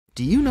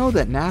Do you know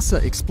that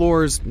NASA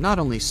explores not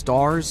only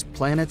stars,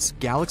 planets,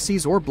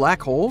 galaxies, or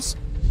black holes?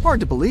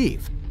 Hard to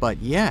believe, but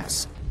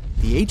yes.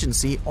 The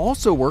agency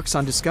also works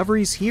on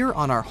discoveries here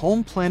on our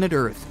home planet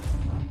Earth.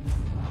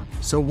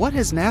 So what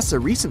has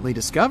NASA recently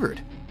discovered?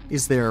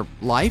 Is there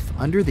life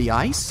under the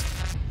ice?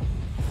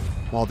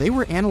 While they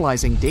were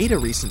analyzing data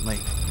recently,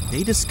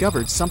 they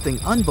discovered something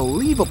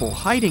unbelievable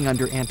hiding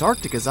under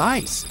Antarctica's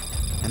ice.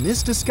 And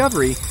this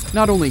discovery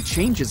not only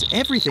changes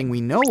everything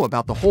we know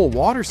about the whole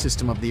water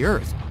system of the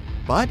Earth,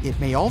 but it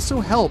may also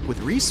help with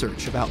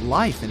research about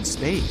life in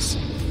space.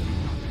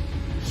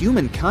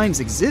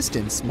 Humankind's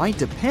existence might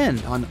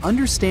depend on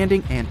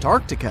understanding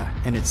Antarctica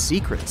and its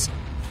secrets.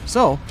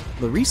 So,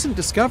 the recent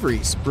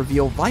discoveries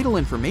reveal vital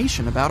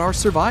information about our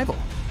survival.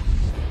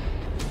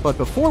 But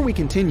before we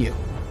continue,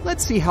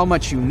 let's see how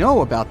much you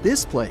know about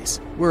this place,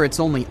 where it's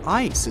only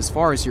ice as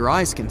far as your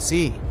eyes can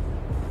see.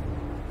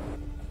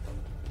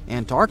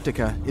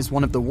 Antarctica is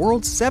one of the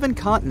world's 7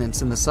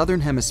 continents in the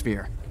southern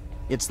hemisphere.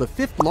 It's the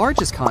 5th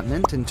largest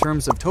continent in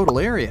terms of total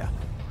area,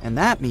 and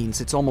that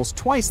means it's almost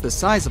twice the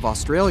size of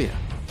Australia.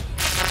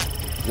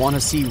 Want to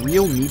see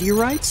real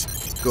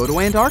meteorites? Go to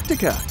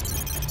Antarctica.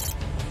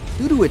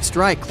 Due to its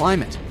dry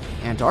climate,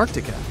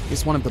 Antarctica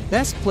is one of the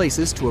best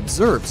places to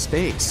observe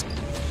space.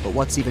 But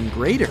what's even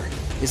greater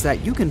is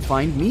that you can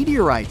find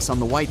meteorites on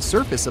the white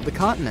surface of the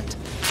continent.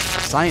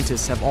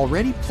 Scientists have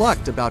already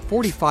plucked about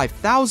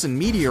 45,000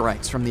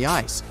 meteorites from the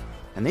ice,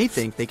 and they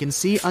think they can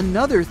see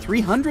another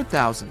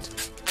 300,000.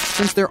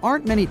 Since there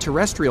aren't many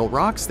terrestrial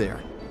rocks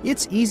there,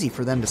 it's easy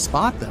for them to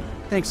spot them,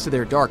 thanks to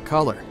their dark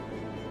color.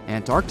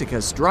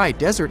 Antarctica's dry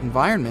desert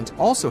environment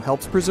also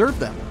helps preserve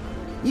them,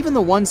 even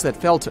the ones that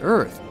fell to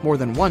Earth more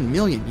than 1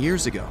 million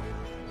years ago.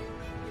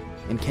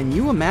 And can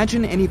you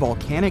imagine any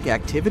volcanic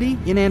activity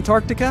in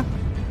Antarctica?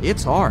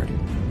 It's hard.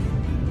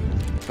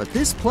 But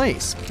this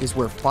place is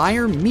where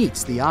fire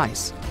meets the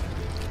ice.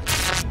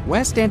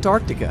 West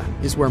Antarctica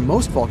is where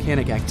most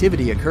volcanic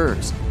activity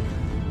occurs.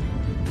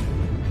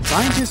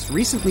 Scientists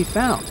recently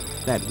found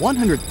that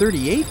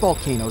 138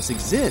 volcanoes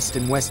exist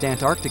in West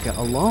Antarctica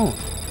alone.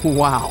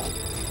 Wow!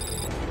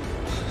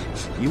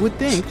 You would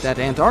think that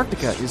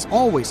Antarctica is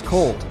always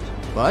cold,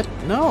 but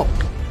no.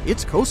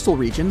 Its coastal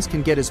regions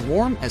can get as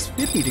warm as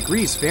 50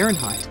 degrees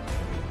Fahrenheit.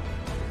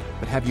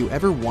 But have you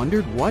ever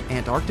wondered what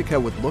Antarctica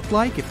would look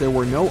like if there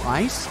were no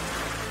ice?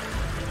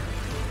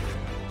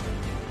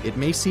 It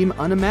may seem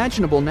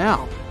unimaginable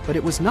now, but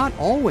it was not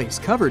always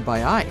covered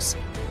by ice.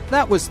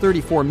 That was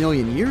 34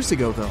 million years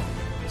ago, though,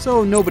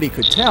 so nobody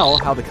could tell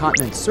how the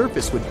continent's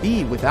surface would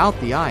be without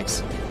the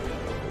ice.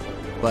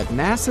 But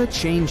NASA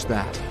changed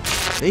that.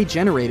 They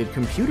generated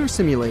computer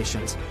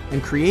simulations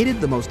and created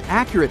the most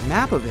accurate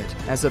map of it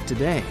as of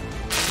today.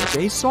 What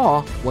they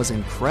saw was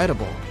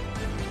incredible.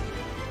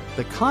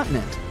 The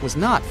continent was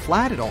not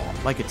flat at all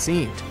like it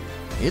seemed.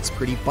 It's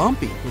pretty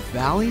bumpy with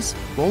valleys,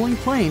 rolling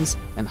plains,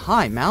 and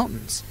high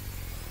mountains.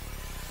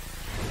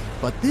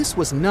 But this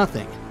was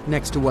nothing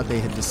next to what they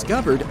had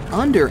discovered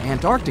under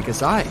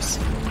Antarctica's ice.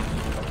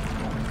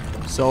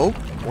 So,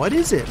 what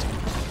is it?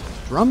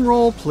 Drum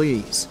roll,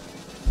 please.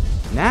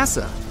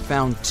 NASA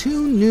found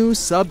 2 new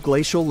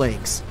subglacial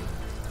lakes.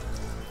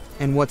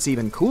 And what's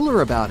even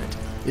cooler about it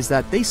is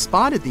that they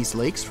spotted these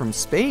lakes from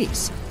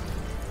space.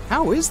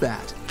 How is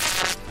that?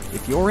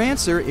 If your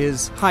answer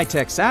is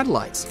high-tech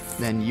satellites,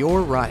 then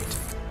you're right.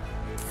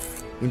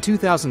 In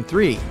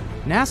 2003,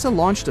 NASA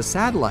launched a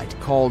satellite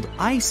called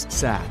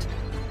IceSat.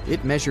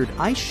 It measured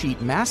ice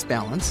sheet mass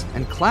balance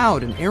and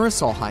cloud and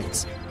aerosol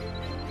heights.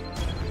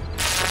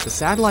 The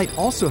satellite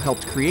also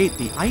helped create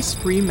the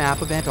ice-free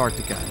map of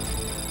Antarctica.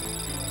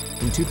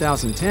 In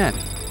 2010,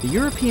 the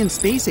European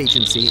Space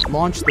Agency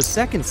launched the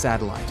second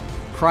satellite,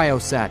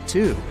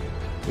 CryoSat-2.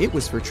 It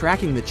was for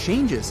tracking the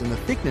changes in the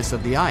thickness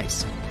of the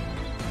ice.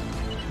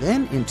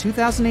 Then, in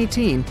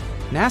 2018,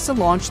 NASA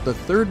launched the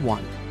third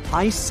one,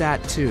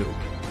 IceSat-2,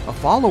 a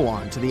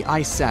follow-on to the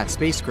IceSat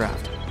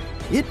spacecraft.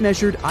 It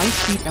measured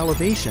ice sheet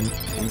elevation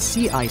and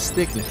sea ice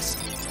thickness.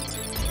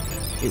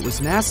 It was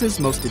NASA's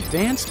most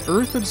advanced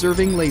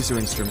Earth-observing laser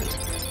instrument.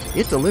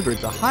 It delivered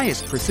the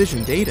highest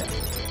precision data.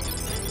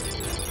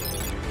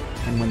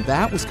 And when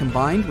that was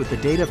combined with the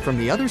data from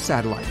the other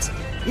satellites,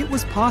 it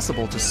was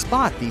possible to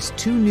spot these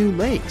 2 new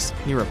lakes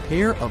near a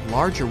pair of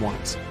larger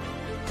ones.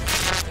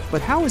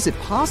 But how is it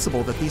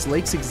possible that these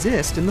lakes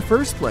exist in the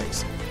first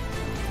place?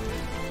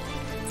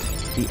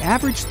 The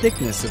average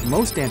thickness of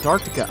most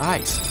Antarctica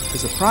ice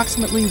is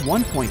approximately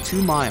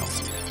 1.2 miles.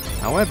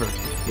 However,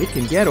 it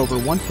can get over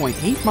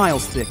 1.8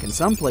 miles thick in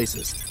some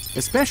places,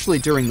 especially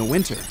during the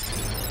winter.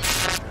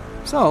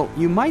 So,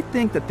 you might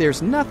think that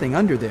there's nothing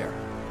under there,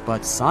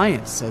 but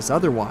science says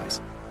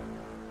otherwise.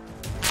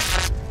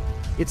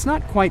 It's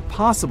not quite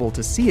possible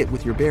to see it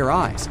with your bare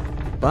eyes,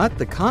 but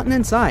the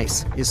continent's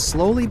ice is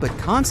slowly but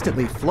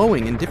constantly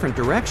flowing in different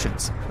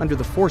directions under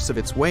the force of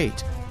its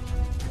weight.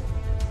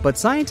 But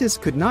scientists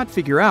could not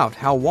figure out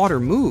how water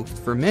moved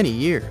for many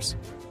years.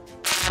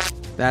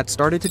 That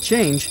started to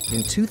change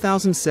in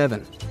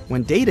 2007,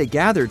 when data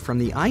gathered from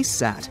the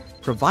IceSat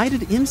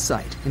provided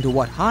insight into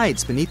what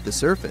hides beneath the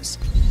surface.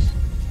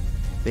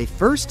 They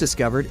first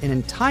discovered an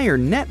entire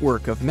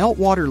network of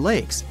meltwater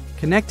lakes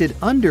connected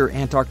under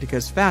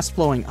Antarctica's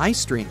fast-flowing ice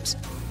streams,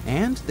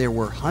 and there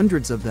were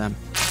hundreds of them.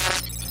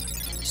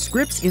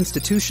 Scripps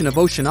Institution of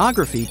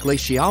Oceanography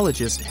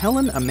glaciologist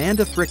Helen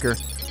Amanda Fricker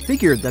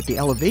figured that the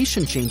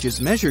elevation changes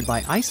measured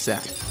by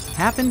IceSat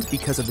happened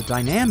because of the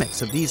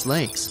dynamics of these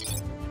lakes.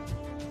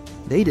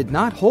 They did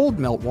not hold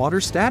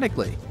meltwater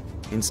statically.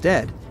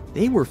 Instead,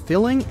 they were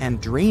filling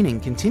and draining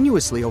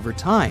continuously over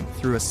time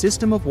through a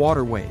system of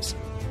waterways.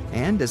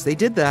 And as they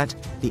did that,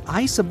 the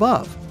ice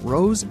above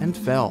rose and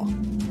fell.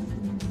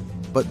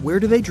 But where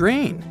do they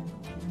drain?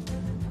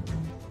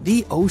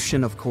 The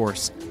ocean, of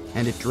course,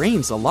 and it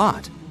drains a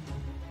lot.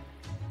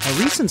 A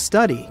recent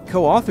study,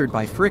 co-authored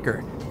by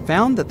Fricker,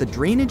 found that the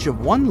drainage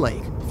of one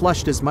lake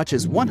flushed as much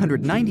as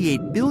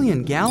 198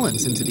 billion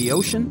gallons into the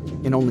ocean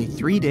in only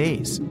 3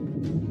 days.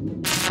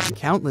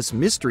 Countless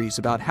mysteries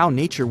about how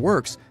nature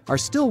works are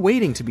still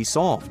waiting to be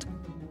solved.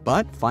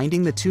 But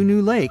finding the 2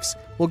 new lakes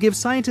will give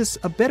scientists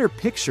a better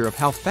picture of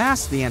how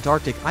fast the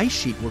Antarctic ice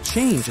sheet will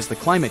change as the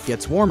climate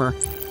gets warmer,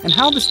 and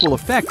how this will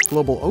affect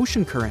global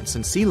ocean currents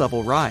and sea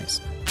level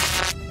rise.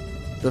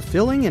 The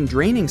filling and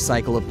draining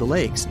cycle of the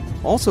lakes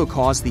also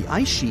caused the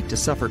ice sheet to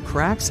suffer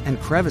cracks and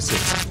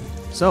crevices.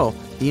 So,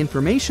 the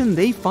information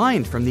they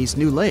find from these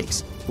new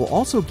lakes will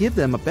also give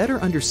them a better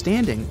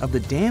understanding of the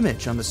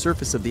damage on the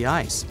surface of the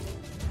ice.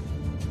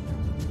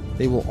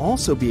 They will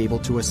also be able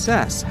to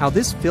assess how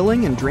this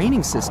filling and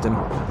draining system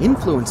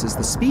influences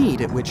the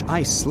speed at which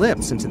ice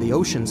slips into the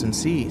oceans and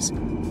seas.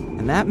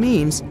 And that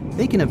means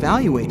they can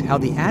evaluate how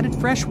the added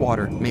fresh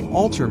water may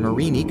alter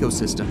marine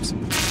ecosystems.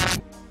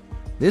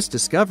 This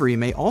discovery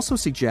may also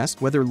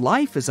suggest whether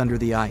life is under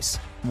the ice.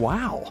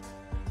 Wow!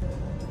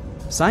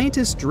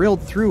 Scientists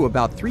drilled through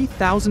about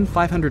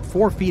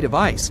 3,504 feet of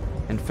ice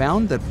and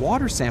found that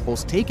water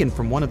samples taken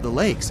from one of the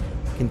lakes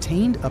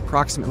contained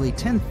approximately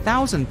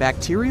 10,000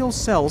 bacterial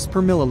cells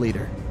per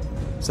milliliter.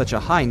 Such a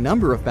high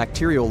number of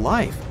bacterial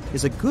life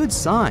is a good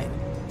sign,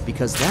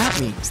 because that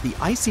means the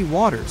icy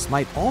waters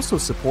might also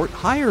support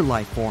higher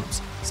life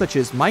forms, such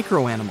as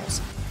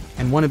microanimals,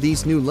 and one of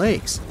these new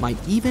lakes might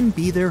even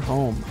be their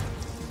home.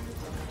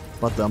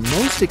 But the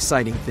most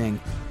exciting thing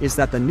is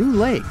that the new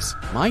lakes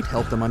might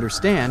help them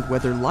understand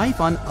whether life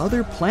on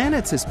other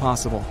planets is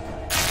possible.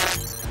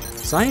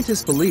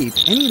 Scientists believe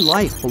any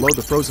life below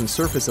the frozen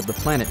surface of the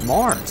planet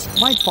Mars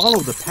might follow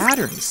the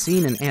patterns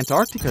seen in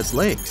Antarctica's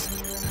lakes.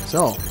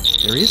 So,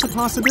 there is a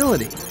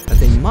possibility that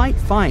they might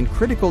find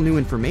critical new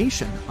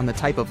information on the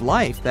type of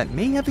life that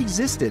may have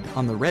existed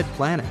on the red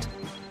planet.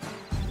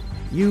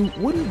 You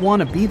wouldn't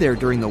want to be there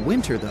during the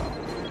winter, though.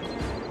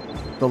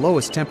 The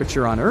lowest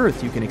temperature on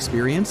Earth you can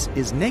experience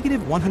is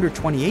negative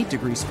 128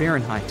 degrees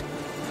Fahrenheit.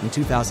 In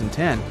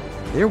 2010,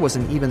 there was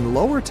an even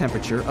lower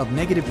temperature of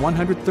negative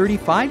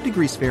 135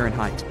 degrees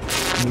Fahrenheit.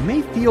 And you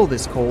may feel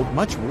this cold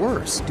much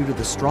worse due to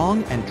the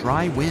strong and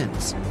dry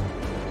winds.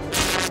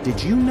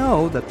 Did you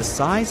know that the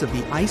size of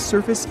the ice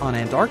surface on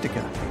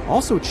Antarctica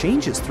also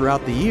changes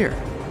throughout the year?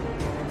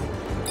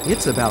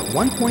 It's about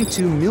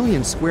 1.2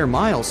 million square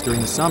miles during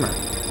the summer,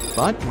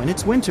 but when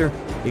it's winter,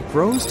 it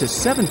grows to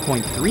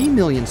 7.3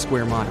 million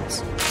square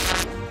miles.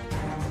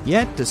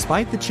 Yet,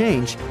 despite the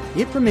change,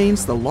 it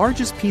remains the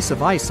largest piece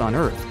of ice on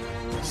Earth.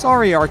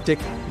 Sorry, Arctic,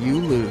 you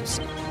lose.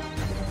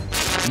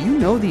 Do you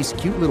know these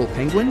cute little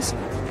penguins?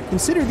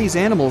 Consider these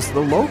animals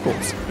the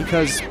locals,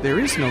 because there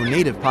is no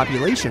native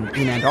population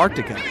in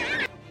Antarctica.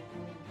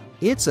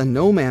 It's a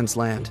no man's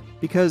land,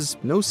 because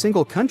no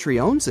single country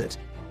owns it.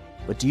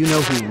 But do you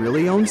know who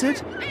really owns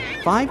it?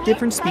 5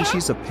 different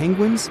species of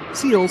penguins,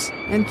 seals,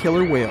 and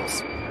killer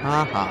whales.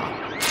 Ha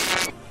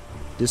ha.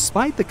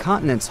 Despite the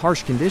continent's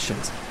harsh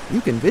conditions, you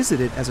can visit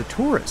it as a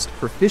tourist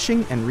for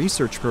fishing and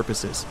research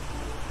purposes.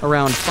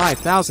 Around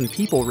 5,000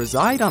 people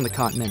reside on the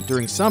continent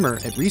during summer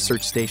at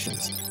research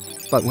stations.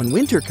 But when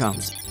winter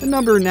comes, the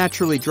number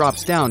naturally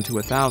drops down to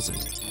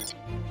 1,000.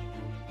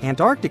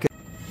 Antarctica.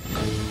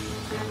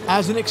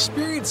 As an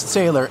experienced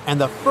sailor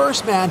and the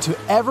first man to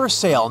ever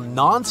sail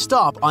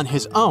non-stop on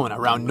his own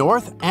around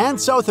North and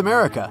South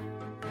America,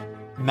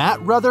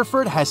 Matt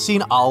Rutherford has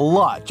seen a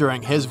lot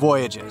during his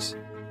voyages.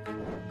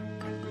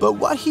 But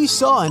what he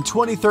saw in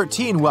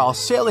 2013 while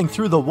sailing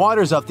through the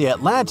waters of the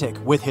Atlantic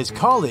with his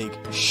colleague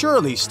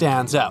surely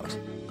stands out.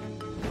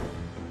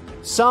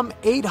 Some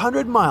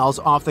 800 miles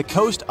off the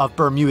coast of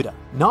Bermuda,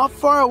 not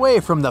far away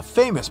from the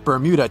famous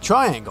Bermuda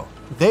Triangle,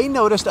 they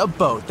noticed a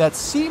boat that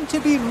seemed to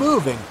be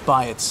moving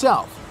by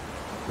itself.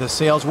 The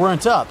sails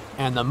weren't up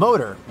and the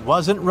motor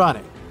wasn't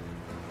running.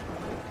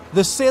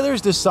 The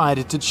sailors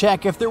decided to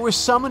check if there was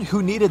someone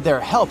who needed their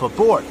help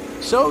aboard,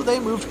 so they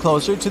moved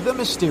closer to the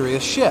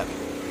mysterious ship.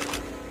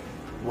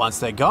 Once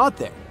they got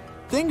there,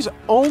 things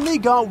only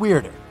got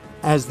weirder,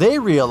 as they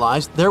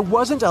realized there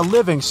wasn't a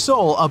living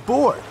soul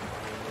aboard.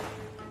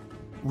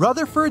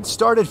 Rutherford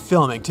started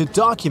filming to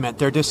document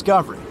their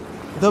discovery.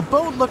 The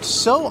boat looked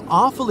so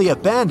awfully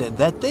abandoned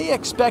that they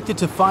expected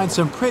to find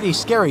some pretty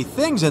scary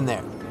things in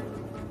there.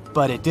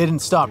 But it didn't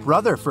stop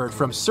Rutherford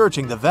from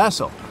searching the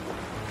vessel.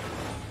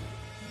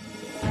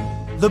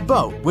 The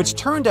boat, which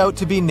turned out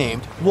to be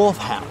named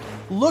Wolfhound,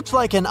 looked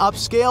like an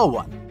upscale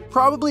one,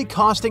 probably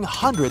costing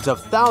hundreds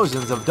of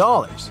thousands of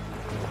dollars.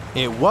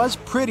 It was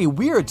pretty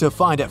weird to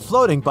find it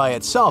floating by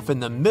itself in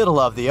the middle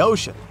of the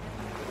ocean.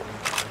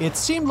 It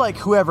seemed like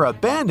whoever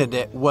abandoned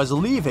it was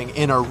leaving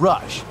in a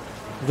rush.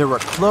 There were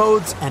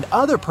clothes and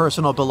other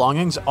personal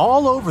belongings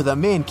all over the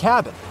main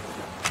cabin.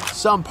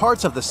 Some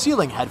parts of the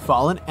ceiling had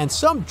fallen and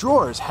some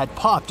drawers had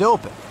popped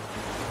open.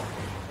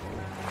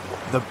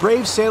 The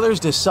brave sailors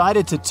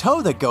decided to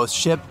tow the ghost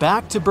ship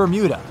back to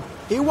Bermuda.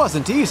 It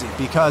wasn't easy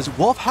because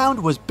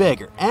Wolfhound was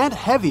bigger and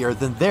heavier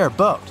than their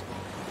boat.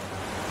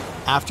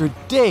 After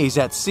days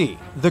at sea,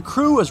 the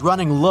crew was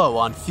running low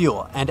on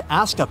fuel and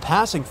asked a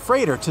passing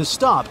freighter to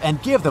stop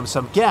and give them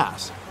some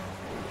gas.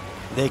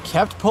 They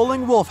kept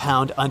pulling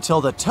Wolfhound until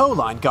the tow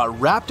line got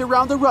wrapped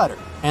around the rudder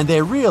and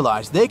they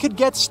realized they could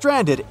get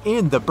stranded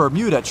in the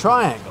Bermuda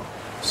Triangle.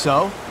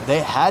 So they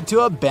had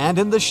to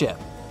abandon the ship.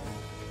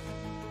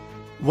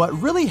 What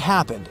really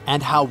happened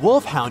and how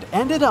Wolfhound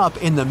ended up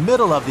in the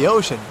middle of the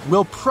ocean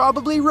will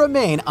probably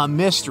remain a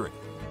mystery.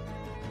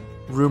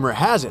 Rumor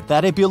has it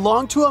that it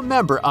belonged to a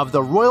member of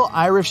the Royal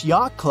Irish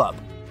Yacht Club.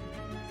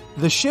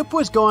 The ship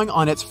was going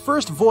on its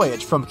first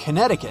voyage from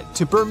Connecticut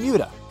to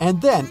Bermuda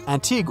and then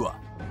Antigua.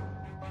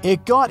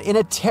 It got in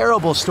a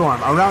terrible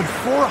storm around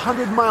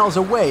 400 miles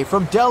away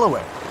from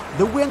Delaware.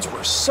 The winds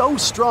were so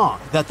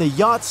strong that the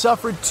yacht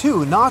suffered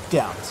 2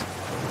 knockdowns.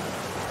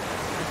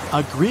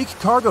 A Greek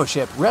cargo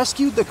ship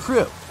rescued the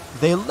crew.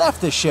 They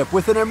left the ship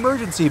with an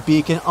emergency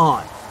beacon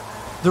on.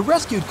 The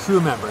rescued crew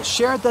members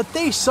shared that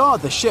they saw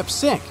the ship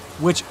sink,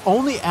 which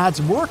only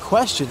adds more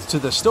questions to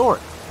the story.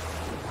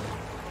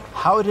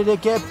 How did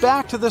it get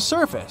back to the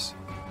surface?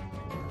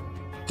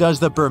 Does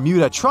the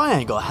Bermuda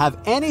Triangle have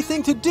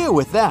anything to do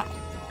with that?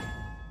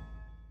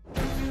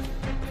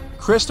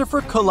 Christopher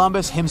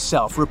Columbus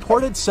himself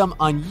reported some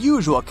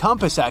unusual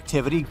compass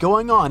activity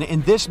going on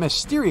in this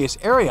mysterious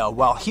area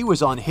while he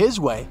was on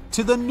his way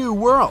to the New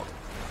World.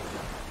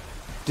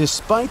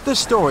 Despite the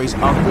stories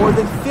of more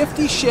than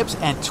 50 ships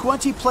and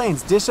 20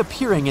 planes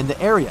disappearing in the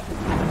area,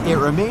 it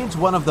remains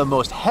one of the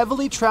most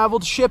heavily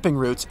traveled shipping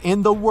routes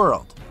in the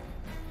world.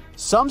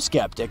 Some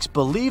skeptics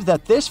believe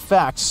that this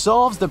fact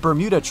solves the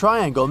Bermuda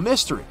Triangle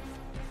mystery.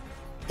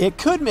 It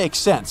could make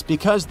sense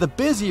because the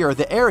busier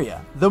the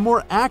area, the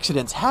more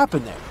accidents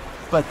happen there.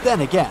 But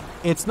then again,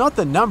 it's not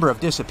the number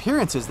of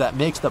disappearances that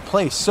makes the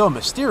place so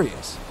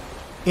mysterious.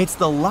 It's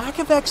the lack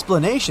of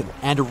explanation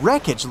and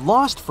wreckage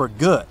lost for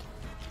good.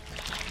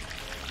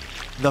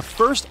 The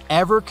first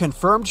ever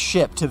confirmed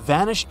ship to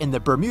vanish in the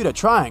Bermuda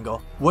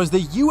Triangle was the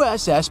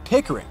USS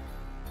Pickering.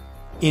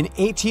 In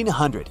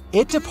 1800,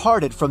 it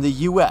departed from the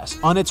US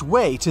on its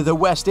way to the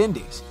West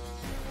Indies.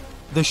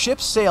 The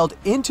ship sailed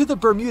into the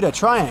Bermuda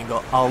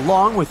Triangle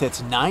along with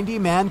its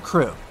 90-man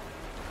crew.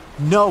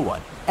 No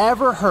one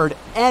ever heard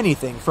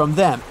anything from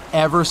them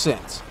ever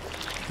since.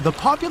 The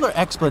popular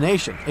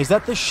explanation is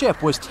that the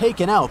ship was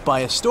taken out by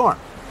a storm.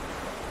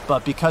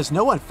 But because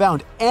no one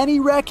found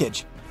any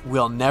wreckage,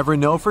 we'll never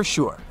know for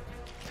sure.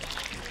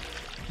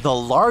 The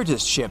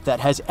largest ship that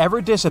has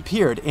ever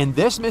disappeared in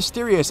this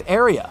mysterious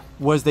area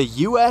was the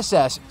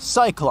USS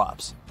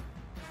Cyclops.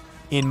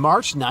 In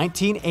March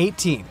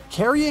 1918,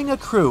 carrying a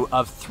crew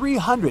of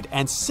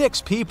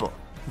 306 people,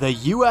 the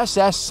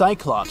USS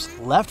Cyclops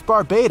left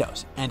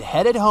Barbados and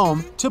headed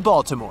home to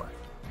Baltimore.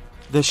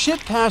 The ship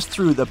passed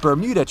through the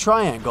Bermuda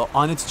Triangle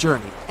on its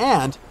journey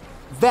and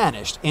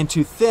vanished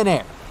into thin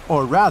air,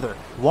 or rather,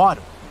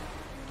 water.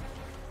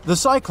 The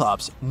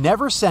Cyclops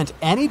never sent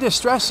any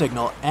distress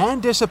signal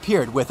and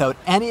disappeared without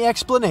any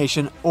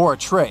explanation or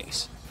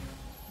trace.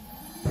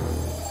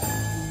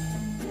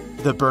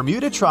 The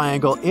Bermuda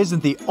Triangle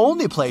isn't the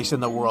only place in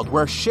the world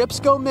where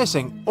ships go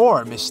missing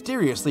or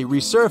mysteriously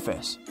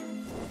resurface.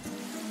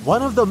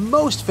 One of the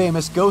most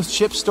famous ghost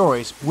ship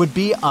stories would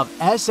be of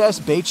SS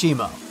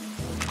Bechimo.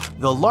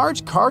 The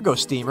large cargo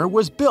steamer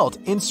was built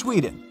in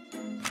Sweden.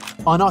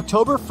 On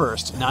October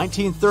 1st,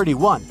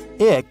 1931,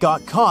 it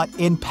got caught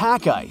in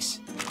pack ice.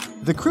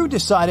 The crew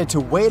decided to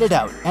wait it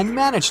out and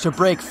managed to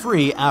break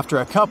free after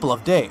a couple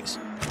of days,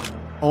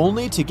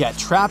 only to get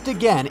trapped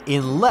again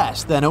in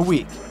less than a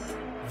week.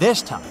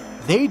 This time,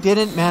 they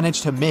didn't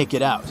manage to make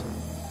it out.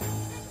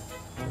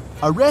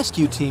 A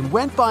rescue team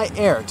went by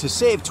air to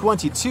save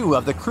 22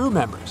 of the crew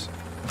members.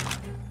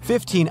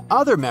 15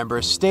 other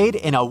members stayed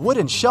in a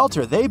wooden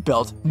shelter they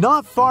built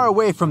not far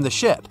away from the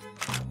ship.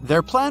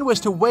 Their plan was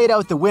to wait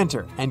out the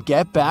winter and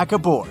get back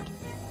aboard.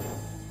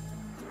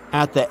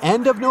 At the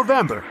end of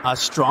November, a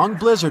strong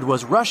blizzard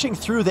was rushing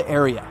through the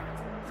area.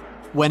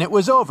 When it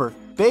was over,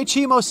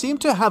 Bechimo seemed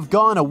to have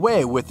gone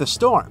away with the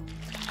storm.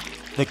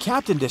 The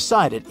captain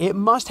decided it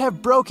must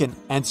have broken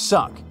and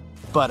sunk,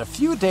 but a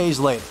few days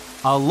later,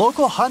 a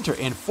local hunter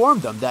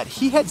informed them that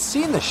he had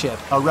seen the ship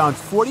around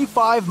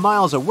 45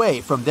 miles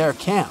away from their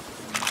camp.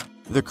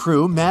 The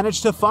crew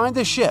managed to find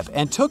the ship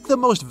and took the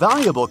most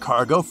valuable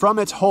cargo from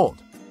its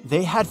hold.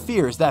 They had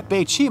fears that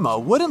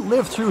Bechimo wouldn't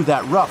live through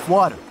that rough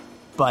water,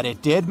 but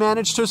it did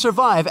manage to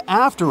survive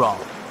after all.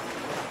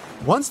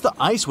 Once the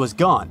ice was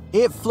gone,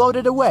 it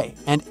floated away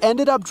and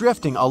ended up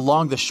drifting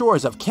along the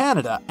shores of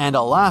Canada and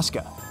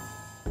Alaska.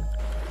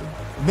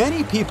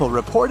 Many people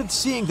reported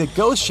seeing the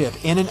ghost ship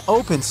in an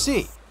open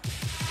sea.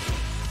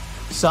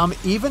 Some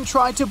even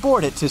tried to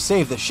board it to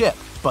save the ship,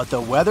 but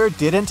the weather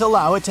didn't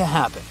allow it to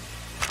happen.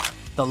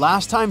 The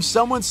last time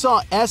someone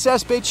saw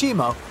SS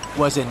Bechimo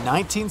was in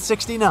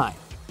 1969,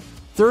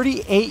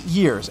 38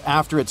 years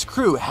after its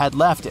crew had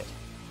left it.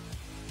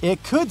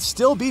 It could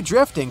still be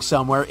drifting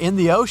somewhere in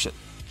the ocean.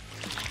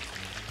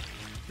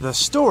 The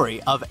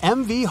story of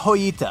MV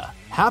Hoita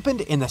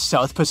happened in the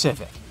South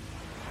Pacific.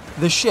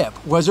 The ship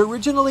was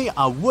originally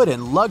a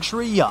wooden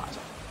luxury yacht.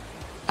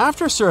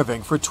 After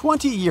serving for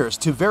 20 years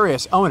to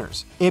various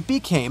owners, it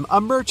became a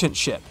merchant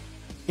ship.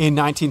 In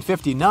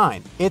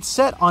 1959, it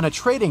set on a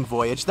trading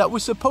voyage that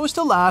was supposed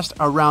to last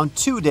around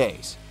 2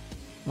 days.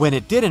 When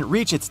it didn't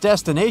reach its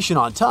destination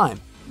on time,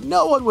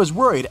 no one was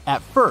worried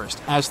at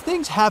first, as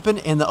things happen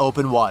in the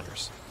open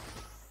waters.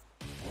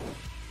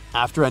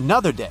 After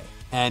another day,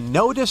 and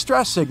no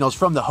distress signals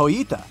from the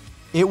Hoita,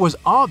 it was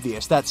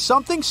obvious that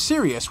something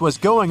serious was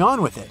going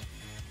on with it.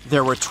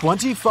 There were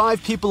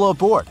 25 people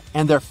aboard,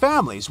 and their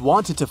families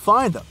wanted to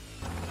find them.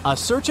 A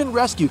search and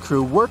rescue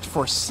crew worked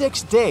for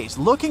 6 days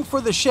looking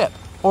for the ship,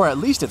 or at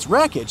least its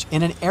wreckage,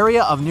 in an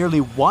area of nearly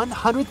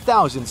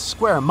 100,000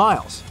 square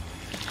miles.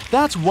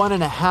 That's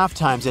 1.5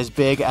 times as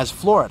big as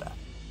Florida.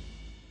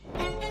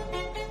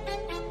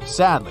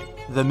 Sadly,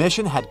 the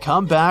mission had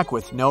come back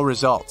with no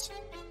results.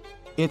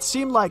 It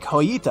seemed like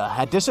Hoita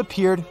had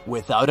disappeared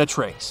without a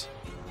trace.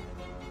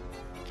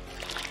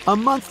 A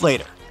month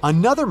later,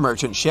 another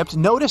merchant ship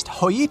noticed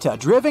Hoita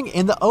drifting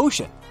in the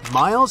ocean,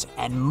 miles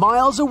and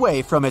miles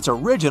away from its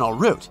original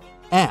route,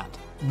 and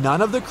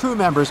none of the crew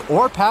members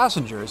or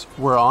passengers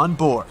were on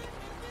board.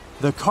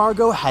 The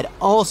cargo had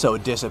also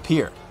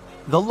disappeared.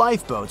 The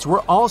lifeboats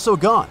were also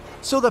gone,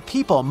 so the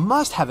people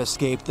must have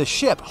escaped the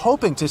ship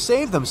hoping to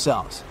save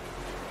themselves.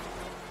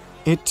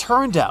 It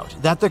turned out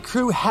that the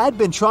crew had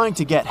been trying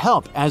to get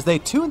help as they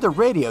tuned the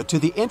radio to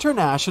the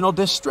International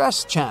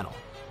Distress Channel.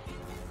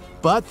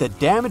 But the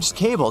damaged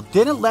cable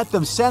didn't let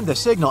them send the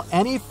signal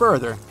any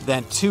further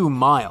than 2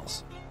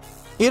 miles.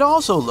 It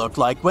also looked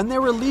like when they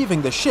were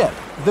leaving the ship,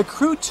 the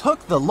crew took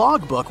the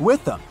logbook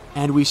with them,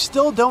 and we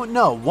still don't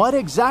know what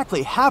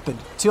exactly happened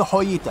to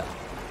Hoita.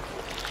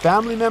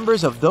 Family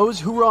members of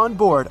those who were on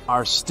board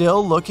are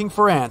still looking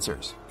for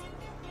answers.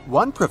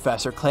 One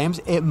professor claims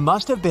it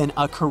must have been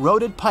a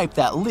corroded pipe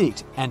that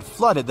leaked and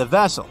flooded the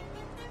vessel,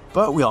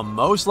 but we'll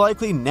most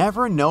likely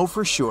never know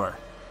for sure.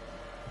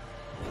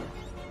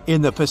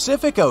 In the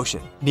Pacific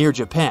Ocean, near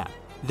Japan,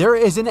 there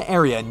is an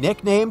area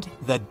nicknamed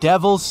the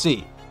Devil's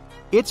Sea.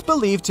 It's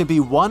believed to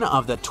be one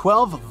of the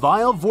 12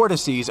 vile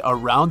vortices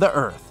around the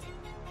Earth.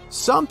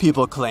 Some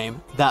people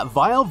claim that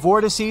vile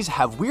vortices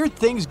have weird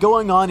things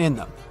going on in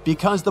them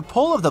because the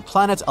pull of the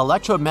planet's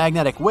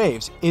electromagnetic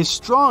waves is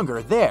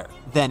stronger there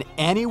than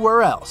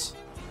anywhere else.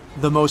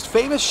 The most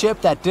famous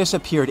ship that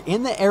disappeared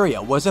in the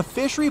area was a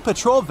fishery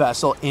patrol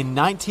vessel in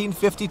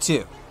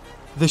 1952.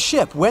 The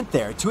ship went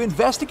there to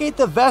investigate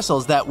the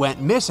vessels that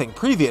went missing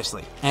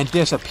previously and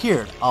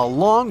disappeared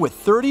along with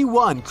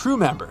 31 crew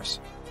members.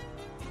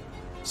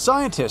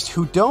 Scientists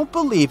who don't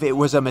believe it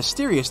was a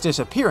mysterious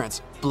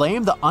disappearance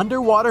blame the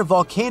underwater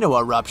volcano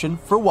eruption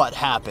for what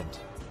happened.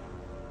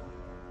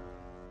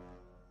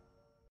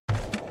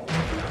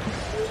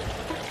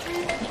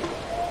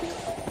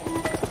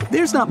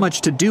 There's not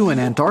much to do in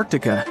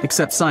Antarctica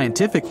except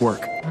scientific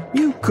work.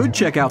 You could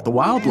check out the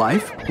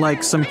wildlife,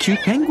 like some cute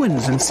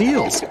penguins and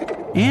seals,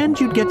 and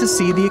you'd get to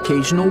see the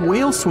occasional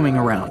whale swimming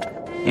around.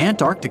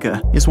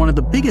 Antarctica is one of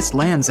the biggest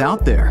lands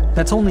out there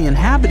that's only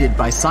inhabited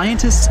by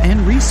scientists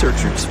and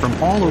researchers from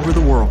all over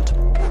the world.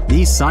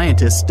 These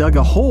scientists dug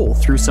a hole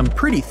through some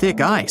pretty thick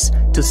ice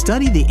to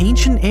study the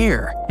ancient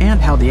air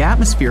and how the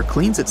atmosphere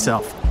cleans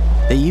itself.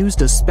 They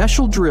used a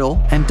special drill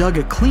and dug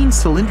a clean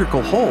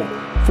cylindrical hole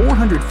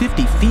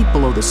 450 feet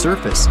below the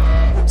surface.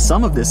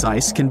 Some of this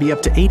ice can be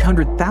up to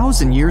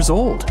 800,000 years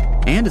old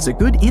and is a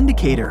good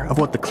indicator of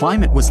what the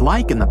climate was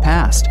like in the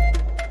past.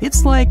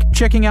 It's like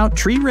checking out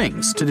tree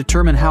rings to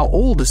determine how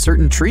old a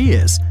certain tree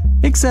is,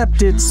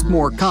 except it's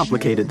more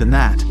complicated than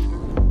that.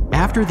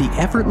 After the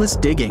effortless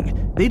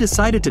digging, they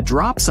decided to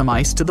drop some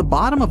ice to the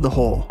bottom of the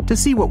hole to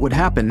see what would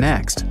happen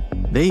next.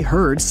 They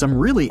heard some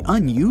really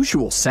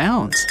unusual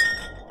sounds.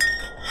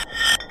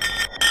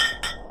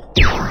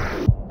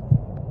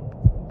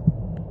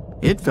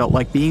 It felt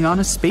like being on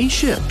a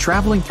spaceship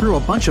traveling through a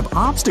bunch of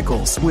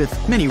obstacles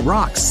with many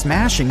rocks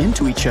smashing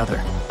into each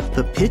other.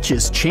 The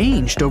pitches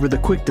changed over the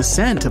quick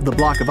descent of the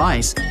block of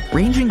ice,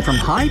 ranging from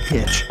high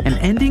pitch and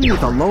ending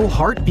with a low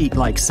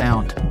heartbeat-like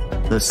sound.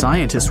 The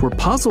scientists were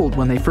puzzled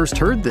when they first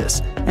heard this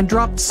and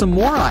dropped some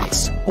more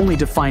ice, only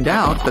to find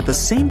out that the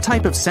same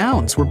type of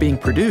sounds were being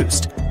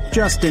produced,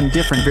 just in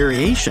different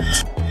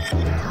variations.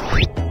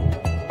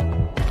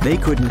 They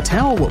couldn't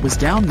tell what was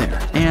down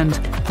there and,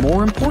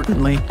 more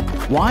importantly,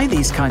 why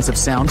these kinds of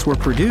sounds were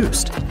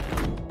produced.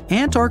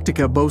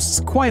 Antarctica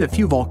boasts quite a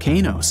few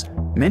volcanoes,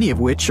 many of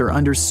which are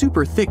under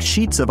super thick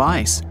sheets of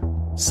ice.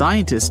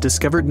 Scientists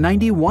discovered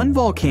 91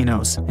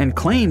 volcanoes and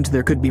claimed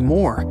there could be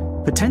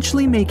more,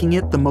 potentially making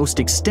it the most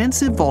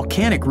extensive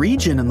volcanic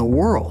region in the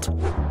world.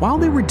 While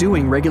they were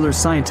doing regular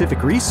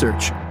scientific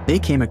research, they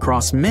came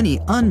across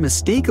many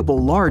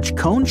unmistakable large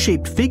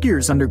cone-shaped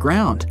figures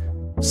underground.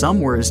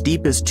 Some were as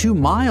deep as 2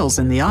 miles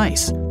in the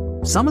ice.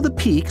 Some of the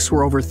peaks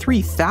were over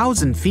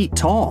 3,000 feet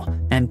tall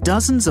and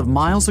dozens of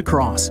miles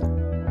across.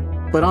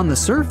 But on the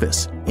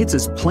surface, it's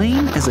as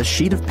plain as a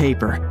sheet of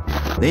paper.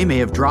 They may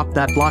have dropped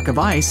that block of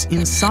ice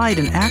inside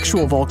an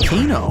actual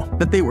volcano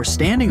that they were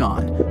standing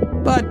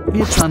on, but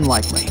it's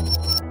unlikely.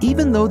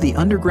 Even though the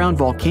underground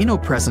volcano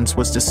presence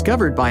was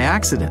discovered by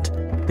accident,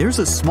 there's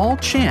a small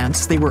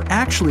chance they were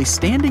actually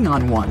standing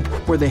on one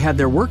where they had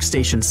their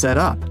workstation set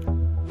up.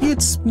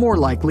 It's more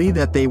likely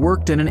that they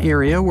worked in an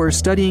area where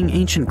studying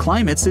ancient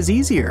climates is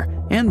easier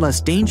and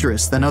less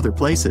dangerous than other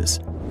places.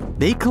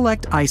 They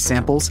collect ice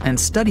samples and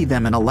study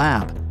them in a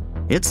lab.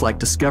 It's like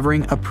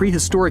discovering a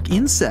prehistoric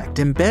insect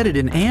embedded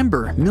in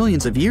amber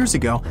millions of years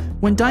ago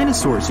when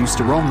dinosaurs used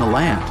to roam the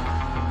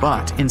land.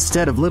 But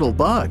instead of little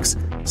bugs,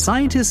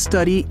 scientists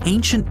study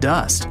ancient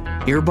dust,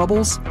 air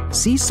bubbles,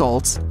 sea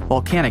salts,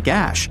 volcanic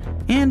ash,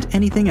 and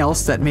anything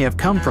else that may have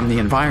come from the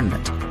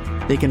environment.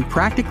 They can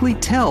practically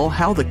tell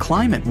how the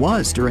climate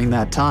was during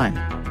that time.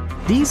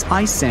 These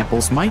ice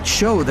samples might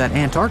show that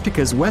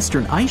Antarctica's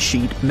western ice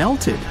sheet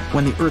melted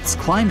when the Earth's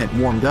climate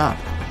warmed up.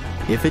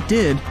 If it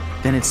did,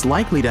 then it's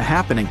likely to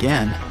happen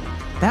again.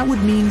 That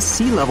would mean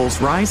sea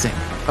levels rising,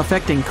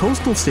 affecting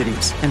coastal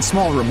cities and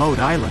small remote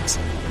islands.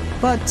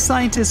 But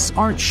scientists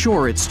aren't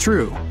sure it's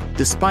true,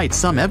 despite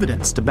some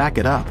evidence to back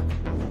it up.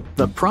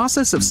 The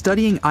process of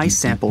studying ice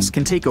samples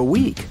can take a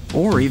week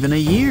or even a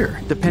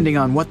year, depending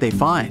on what they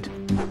find.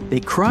 They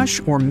crush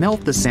or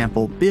melt the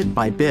sample bit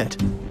by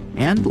bit.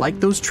 And like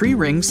those tree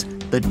rings,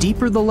 the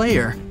deeper the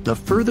layer, the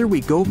further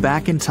we go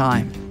back in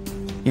time.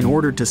 In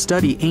order to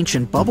study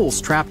ancient bubbles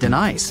trapped in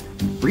ice,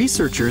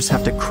 researchers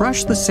have to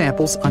crush the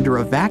samples under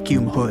a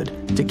vacuum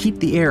hood to keep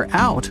the air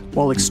out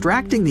while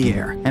extracting the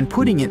air and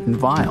putting it in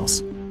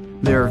vials.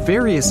 There are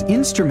various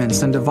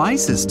instruments and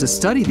devices to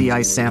study the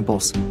ice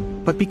samples,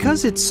 but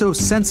because it's so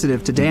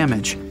sensitive to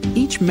damage,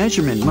 each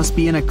measurement must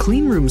be in a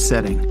clean room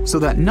setting so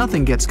that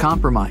nothing gets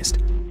compromised.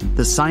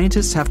 The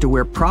scientists have to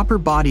wear proper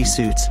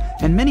bodysuits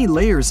and many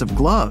layers of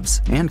gloves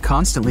and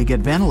constantly get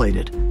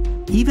ventilated.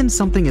 Even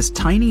something as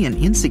tiny and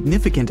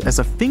insignificant as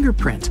a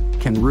fingerprint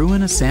can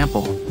ruin a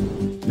sample.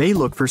 They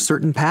look for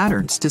certain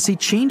patterns to see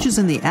changes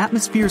in the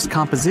atmosphere's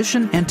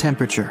composition and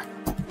temperature.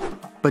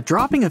 But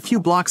dropping a few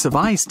blocks of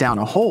ice down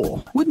a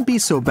hole wouldn't be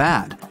so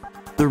bad.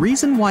 The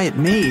reason why it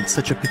made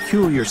such a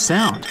peculiar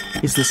sound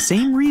is the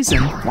same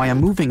reason why a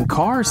moving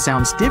car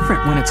sounds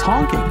different when it's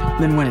honking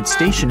than when it's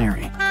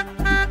stationary.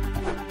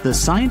 The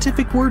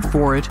scientific word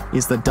for it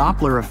is the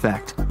Doppler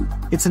effect.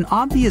 It's an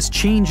obvious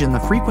change in the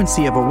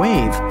frequency of a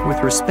wave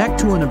with respect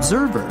to an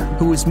observer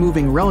who is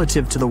moving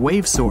relative to the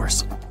wave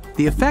source.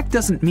 The effect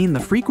doesn't mean the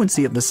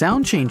frequency of the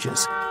sound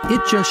changes,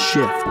 it just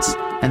shifts.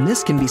 And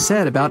this can be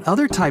said about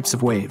other types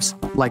of waves,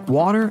 like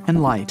water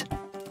and light.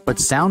 But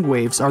sound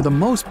waves are the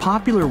most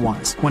popular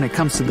ones when it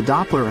comes to the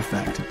Doppler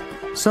effect.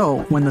 So,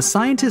 when the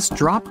scientists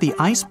dropped the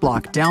ice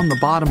block down the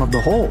bottom of the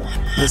hole,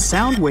 the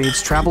sound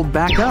waves traveled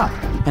back up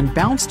and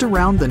bounced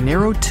around the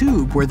narrow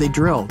tube where they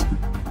drilled.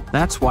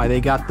 That's why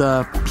they got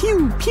the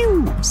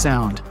pew-pew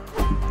sound.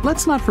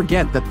 Let's not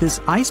forget that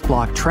this ice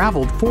block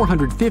traveled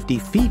 450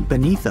 feet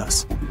beneath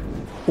us.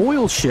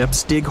 Oil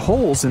ships dig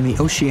holes in the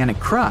oceanic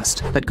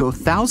crust that go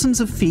thousands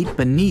of feet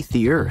beneath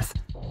the Earth.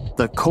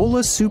 The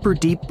Kola Super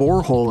Deep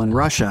Borehole in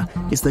Russia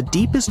is the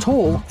deepest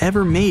hole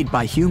ever made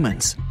by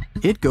humans.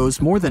 It goes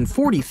more than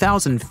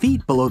 40,000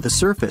 feet below the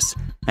surface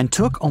and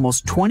took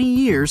almost 20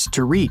 years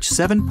to reach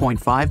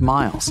 7.5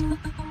 miles.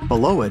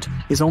 Below it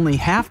is only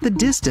half the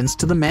distance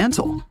to the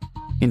mantle.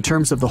 In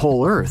terms of the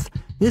whole Earth,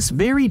 this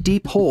very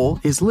deep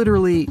hole is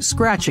literally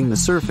scratching the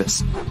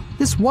surface.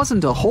 This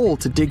wasn't a hole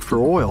to dig for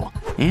oil,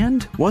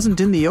 and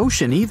wasn't in the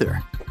ocean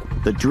either.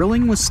 The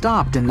drilling was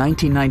stopped in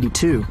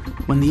 1992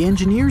 when the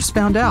engineers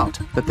found out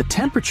that the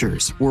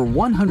temperatures were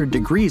 100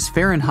 degrees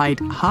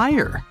Fahrenheit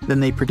higher than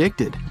they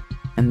predicted.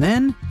 And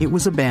then it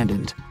was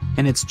abandoned,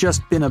 and it's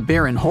just been a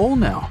barren hole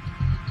now.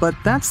 But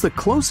that's the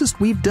closest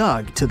we've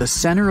dug to the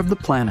center of the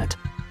planet.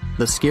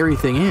 The scary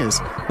thing is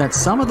that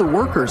some of the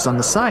workers on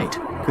the site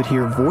could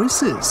hear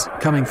voices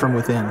coming from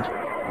within.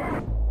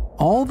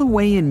 All the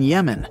way in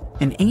Yemen,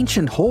 an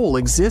ancient hole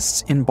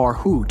exists in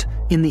Barhout,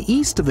 in the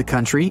east of the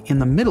country in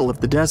the middle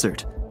of the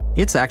desert.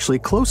 It's actually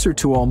closer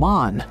to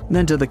Oman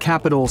than to the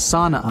capital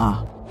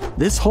Sana'a.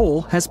 This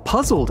hole has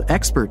puzzled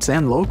experts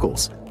and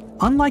locals.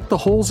 Unlike the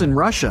holes in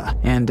Russia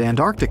and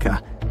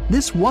Antarctica,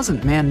 this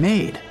wasn't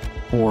man-made.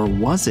 Or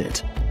was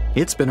it?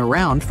 It's been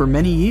around for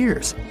many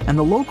years, and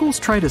the locals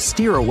try to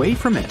steer away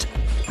from it.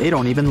 They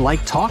don't even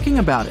like talking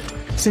about it,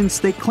 since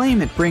they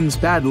claim it brings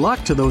bad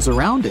luck to those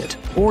around it,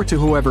 or to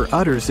whoever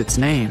utters its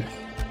name.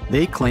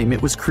 They claim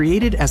it was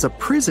created as a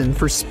prison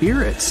for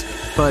spirits,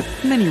 but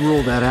many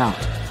rule that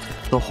out.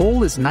 The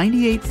hole is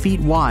 98 feet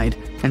wide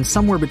and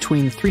somewhere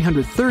between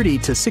 330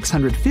 to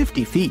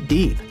 650 feet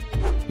deep.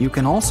 You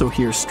can also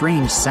hear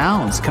strange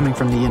sounds coming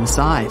from the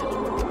inside.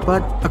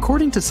 But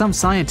according to some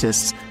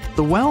scientists,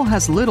 the well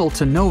has little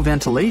to no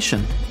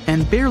ventilation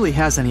and barely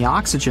has any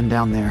oxygen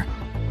down there.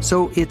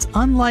 So it's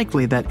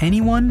unlikely that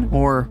anyone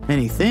or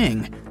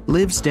anything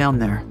lives down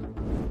there.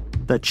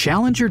 The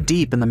Challenger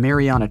Deep in the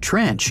Mariana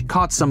Trench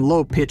caught some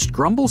low-pitched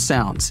grumble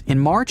sounds in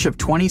March of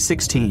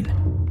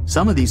 2016.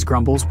 Some of these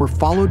grumbles were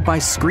followed by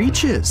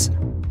screeches.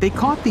 They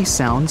caught these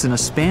sounds in a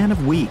span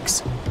of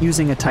weeks,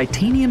 using a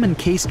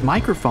titanium-encased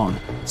microphone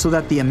so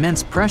that the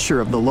immense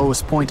pressure of the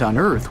lowest point on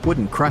Earth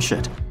wouldn't crush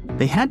it.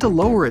 They had to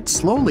lower it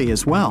slowly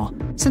as well,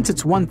 since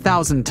it's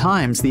 1,000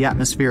 times the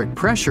atmospheric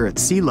pressure at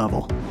sea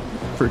level.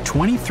 For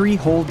 23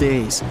 whole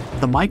days,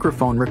 the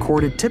microphone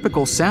recorded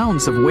typical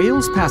sounds of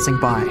whales passing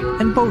by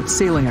and boats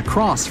sailing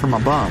across from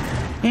above,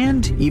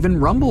 and even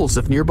rumbles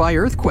of nearby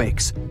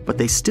earthquakes, but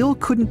they still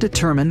couldn't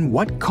determine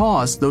what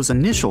caused those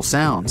initial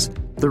sounds.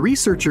 The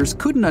researchers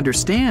couldn't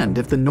understand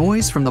if the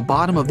noise from the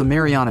bottom of the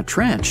Mariana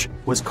Trench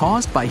was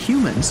caused by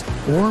humans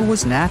or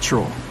was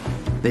natural.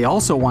 They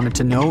also wanted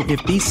to know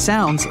if these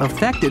sounds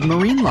affected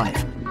marine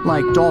life,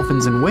 like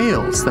dolphins and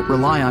whales that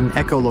rely on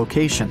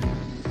echolocation.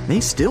 They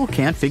still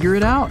can't figure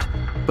it out,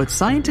 but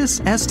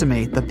scientists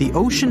estimate that the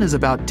ocean is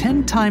about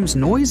 10 times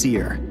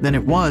noisier than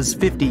it was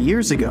 50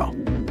 years ago.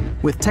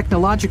 With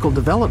technological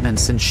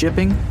developments in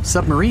shipping,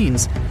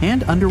 submarines,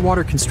 and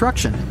underwater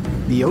construction,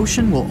 the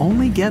ocean will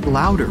only get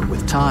louder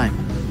with time.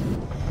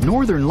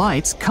 Northern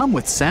lights come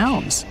with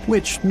sounds,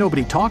 which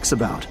nobody talks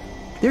about.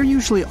 They're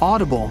usually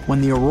audible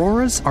when the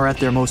auroras are at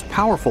their most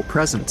powerful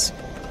presence.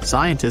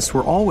 Scientists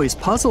were always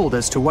puzzled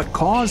as to what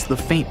caused the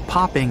faint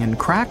popping and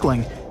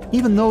crackling,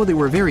 even though they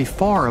were very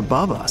far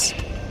above us.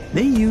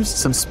 They used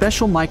some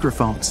special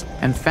microphones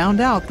and found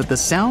out that the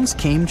sounds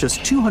came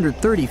just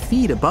 230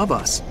 feet above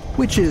us,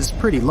 which is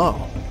pretty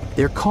low.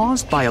 They're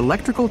caused by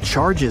electrical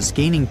charges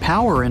gaining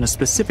power in a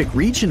specific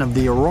region of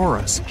the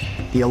auroras.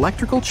 The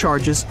electrical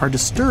charges are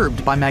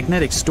disturbed by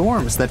magnetic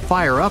storms that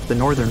fire up the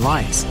northern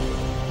lights.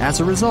 As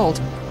a result,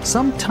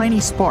 some tiny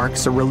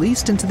sparks are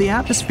released into the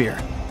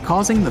atmosphere,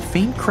 causing the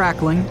faint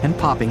crackling and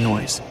popping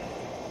noise.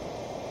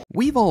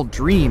 We've all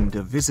dreamed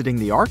of visiting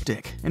the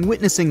Arctic and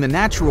witnessing the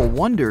natural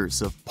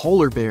wonders of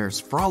polar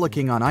bears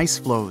frolicking on ice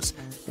floes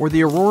or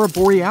the aurora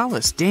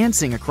borealis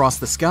dancing across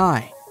the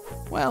sky.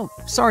 Well,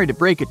 sorry to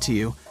break it to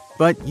you,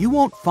 but you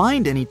won't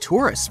find any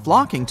tourists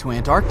flocking to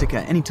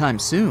Antarctica anytime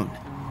soon.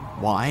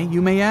 Why,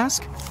 you may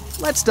ask?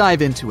 Let's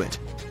dive into it.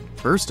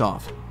 First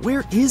off,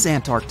 where is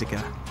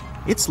Antarctica?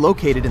 It's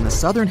located in the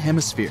southern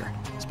hemisphere,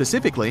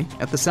 specifically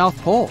at the South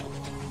Pole.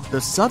 The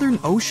Southern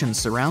Ocean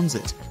surrounds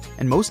it,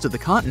 and most of the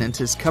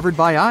continent is covered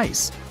by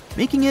ice,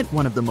 making it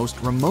one of the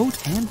most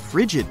remote and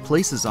frigid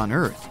places on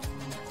Earth.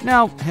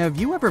 Now, have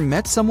you ever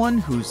met someone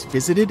who's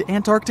visited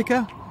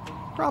Antarctica?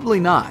 Probably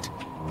not.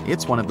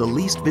 It's one of the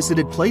least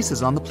visited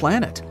places on the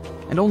planet,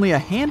 and only a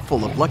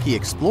handful of lucky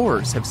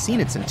explorers have seen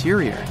its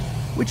interior,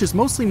 which is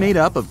mostly made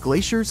up of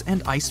glaciers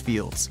and ice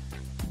fields.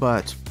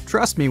 But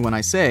trust me when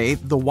I say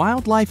the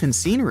wildlife and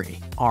scenery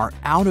are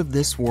out of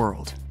this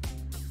world.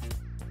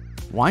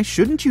 Why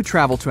shouldn't you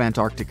travel to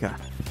Antarctica?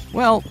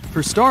 Well,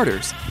 for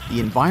starters, the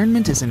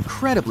environment is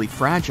incredibly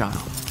fragile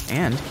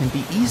and can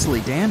be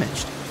easily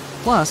damaged.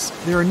 Plus,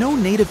 there are no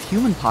native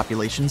human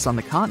populations on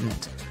the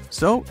continent,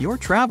 so your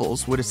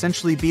travels would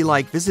essentially be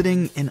like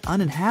visiting an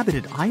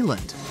uninhabited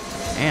island.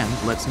 And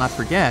let's not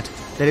forget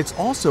that it's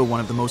also one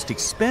of the most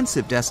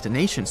expensive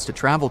destinations to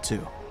travel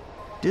to.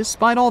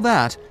 Despite all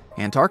that,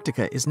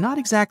 Antarctica is not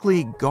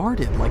exactly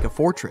guarded like a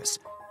fortress,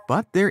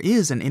 but there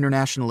is an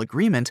international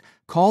agreement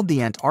called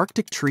the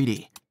Antarctic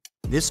Treaty.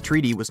 This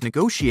treaty was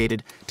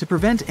negotiated to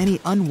prevent any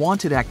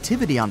unwanted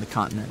activity on the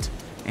continent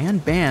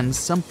and bans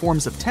some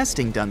forms of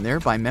testing done there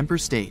by member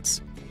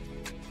states.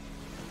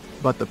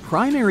 But the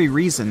primary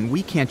reason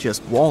we can't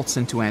just waltz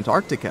into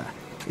Antarctica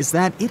is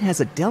that it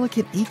has a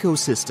delicate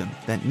ecosystem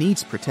that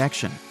needs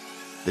protection.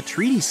 The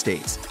treaty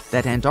states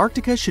that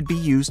Antarctica should be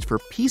used for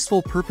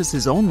peaceful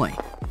purposes only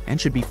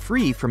and should be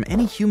free from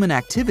any human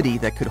activity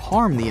that could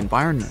harm the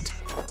environment.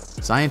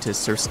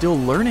 Scientists are still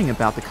learning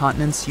about the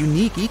continent's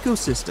unique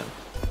ecosystem,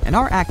 and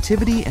our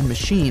activity and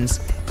machines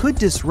could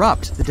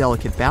disrupt the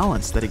delicate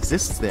balance that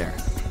exists there.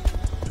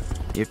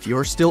 If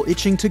you're still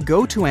itching to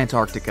go to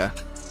Antarctica,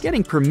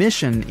 getting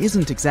permission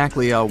isn't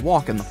exactly a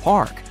walk in the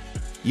park.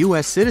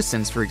 US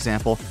citizens, for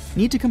example,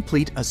 need to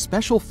complete a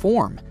special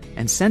form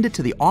and send it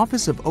to the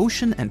Office of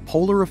Ocean and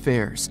Polar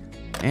Affairs.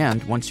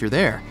 And once you're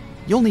there,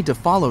 you'll need to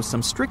follow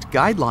some strict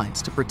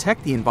guidelines to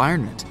protect the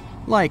environment,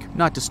 like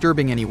not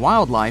disturbing any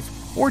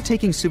wildlife or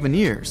taking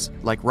souvenirs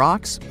like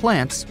rocks,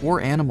 plants,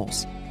 or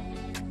animals.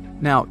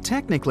 Now,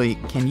 technically,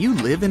 can you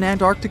live in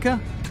Antarctica?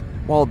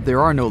 While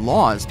there are no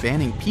laws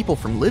banning people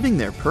from living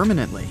there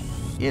permanently,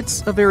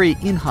 it's a very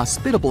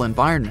inhospitable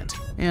environment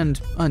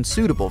and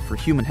unsuitable for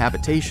human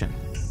habitation.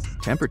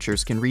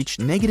 Temperatures can reach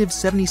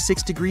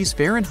 -76 degrees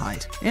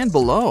Fahrenheit and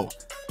below,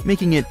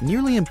 making it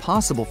nearly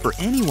impossible for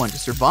anyone to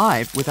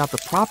survive without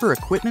the proper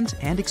equipment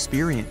and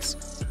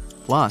experience.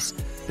 Plus,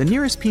 the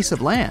nearest piece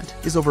of land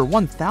is over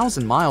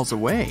 1,000 miles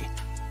away,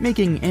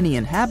 making any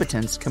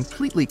inhabitants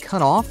completely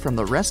cut off from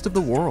the rest of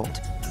the world.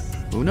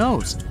 Who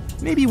knows?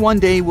 Maybe one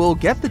day we'll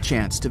get the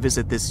chance to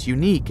visit this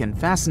unique and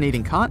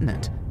fascinating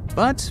continent.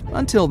 But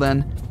until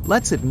then,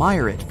 let's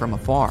admire it from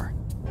afar.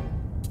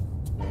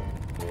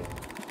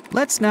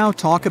 Let's now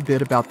talk a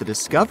bit about the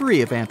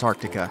discovery of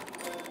Antarctica.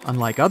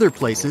 Unlike other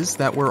places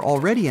that were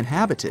already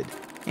inhabited,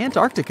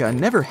 Antarctica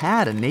never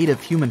had a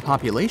native human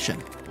population.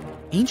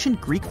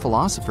 Ancient Greek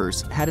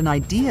philosophers had an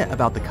idea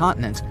about the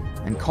continent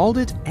and called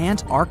it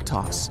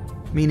Antarctos,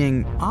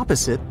 meaning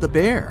opposite the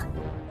bear.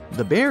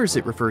 The bears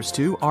it refers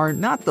to are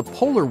not the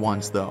polar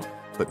ones though,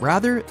 but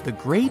rather the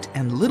Great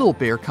and Little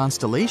Bear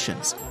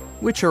constellations,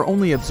 which are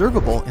only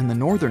observable in the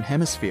northern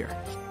hemisphere.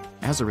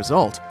 As a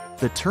result,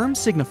 the term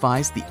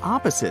signifies the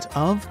opposite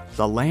of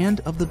the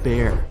land of the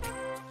bear.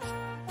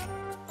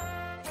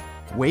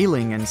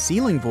 Whaling and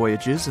sealing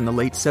voyages in the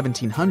late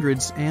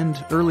 1700s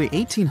and early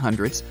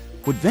 1800s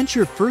would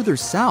venture further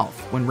south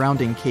when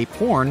rounding Cape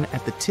Horn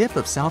at the tip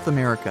of South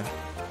America.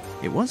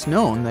 It was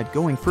known that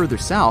going further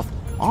south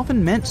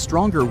often meant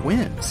stronger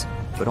winds,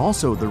 but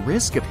also the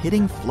risk of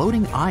hitting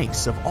floating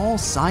ice of all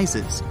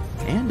sizes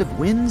and of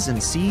winds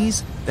and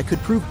seas that could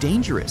prove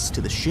dangerous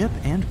to the ship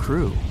and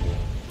crew.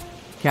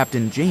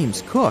 Captain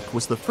James Cook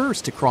was the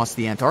first to cross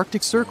the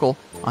Antarctic Circle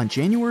on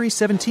January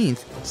 17,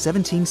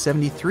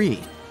 1773,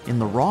 in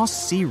the Ross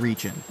Sea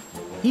region.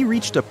 He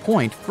reached a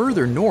point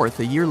further north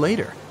a year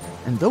later,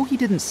 and though he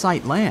didn't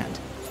sight land,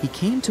 he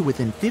came to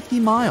within 50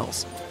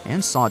 miles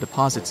and saw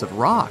deposits of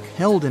rock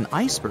held in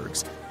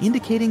icebergs,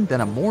 indicating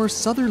that a more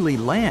southerly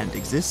land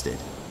existed.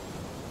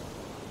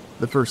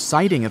 The first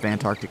sighting of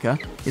Antarctica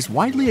is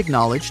widely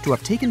acknowledged to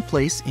have taken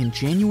place in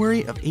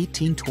January of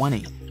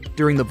 1820,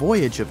 during the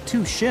voyage of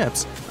two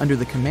ships under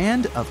the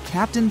command of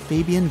Captain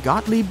Fabian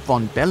Gottlieb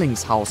von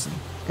Bellingshausen,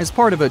 as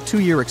part of a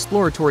 2-year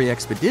exploratory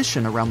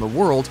expedition around the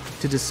world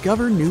to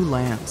discover new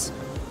lands.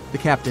 The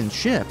captain's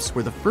ships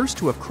were the first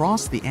to have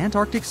crossed the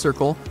Antarctic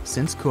Circle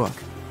since Cook.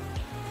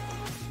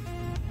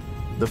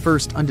 The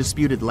first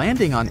undisputed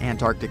landing on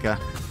Antarctica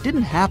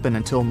didn't happen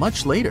until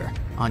much later,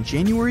 on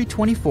January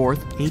 24,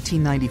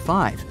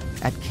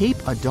 1895, at Cape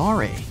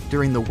Adare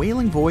during the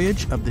whaling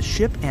voyage of the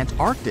ship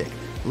Antarctic,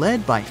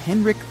 led by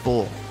Henrik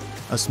Bull.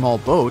 A small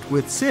boat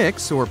with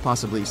 6 or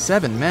possibly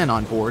 7 men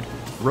on board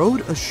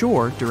rowed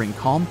ashore during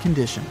calm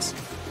conditions.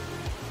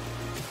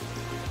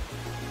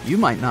 You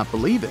might not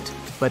believe it,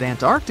 but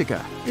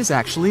Antarctica is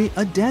actually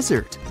a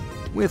desert.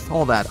 With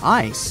all that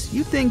ice,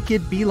 you'd think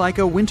it'd be like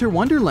a winter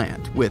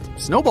wonderland with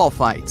snowball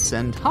fights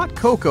and hot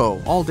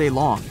cocoa all day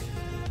long.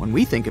 When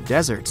we think of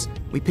deserts,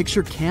 we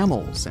picture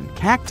camels and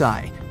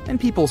cacti and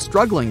people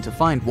struggling to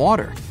find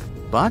water.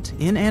 But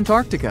in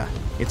Antarctica,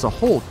 it's a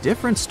whole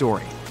different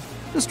story.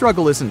 The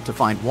struggle isn't to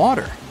find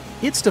water,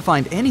 it's to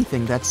find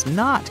anything that's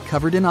not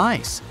covered in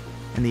ice.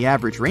 And the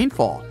average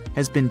rainfall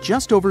has been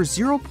just over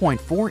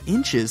 0.4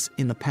 inches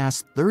in the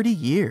past 30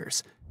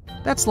 years.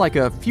 That's like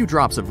a few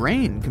drops of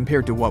rain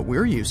compared to what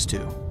we're used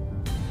to.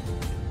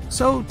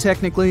 So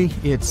technically,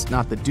 it's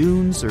not the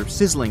dunes or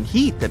sizzling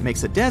heat that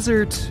makes a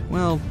desert,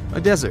 well,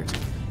 a desert.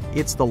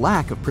 It's the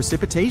lack of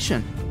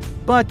precipitation.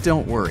 But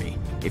don't worry,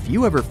 if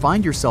you ever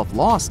find yourself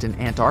lost in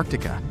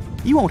Antarctica,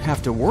 you won't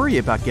have to worry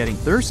about getting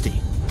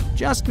thirsty.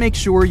 Just make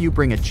sure you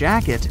bring a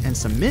jacket and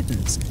some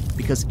mittens,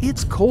 because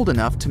it's cold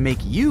enough to make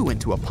you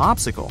into a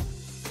popsicle.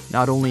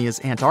 Not only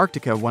is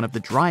Antarctica one of the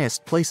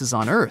driest places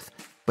on Earth,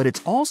 but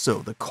it's also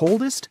the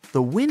coldest,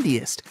 the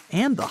windiest,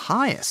 and the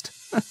highest.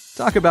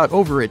 Talk about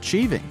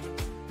overachieving.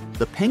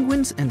 The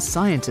penguins and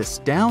scientists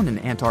down in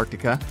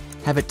Antarctica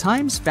have at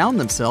times found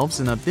themselves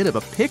in a bit of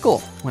a pickle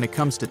when it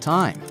comes to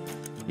time.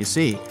 You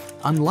see,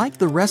 unlike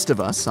the rest of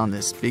us on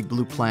this big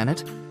blue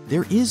planet,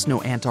 there is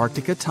no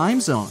Antarctica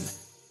time zone.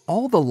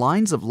 All the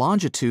lines of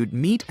longitude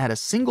meet at a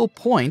single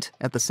point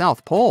at the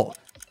South Pole,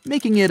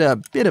 making it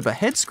a bit of a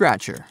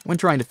head-scratcher when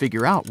trying to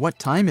figure out what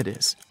time it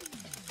is.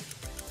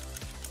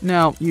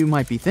 Now, you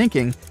might be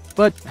thinking,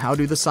 but how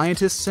do the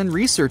scientists and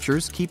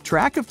researchers keep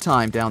track of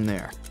time down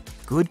there?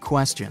 Good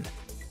question.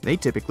 They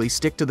typically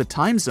stick to the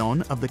time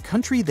zone of the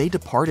country they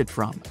departed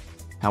from.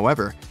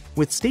 However,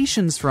 with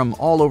stations from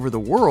all over the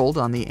world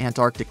on the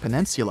Antarctic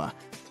Peninsula,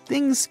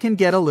 things can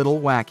get a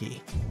little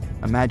wacky.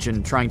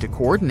 Imagine trying to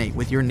coordinate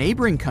with your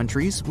neighboring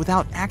countries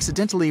without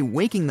accidentally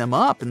waking them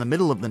up in the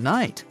middle of the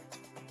night.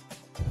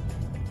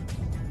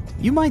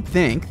 You might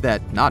think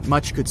that not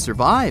much could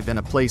survive in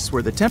a place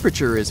where the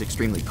temperature is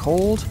extremely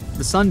cold,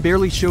 the sun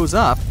barely shows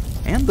up,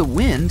 and the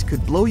wind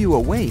could blow you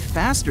away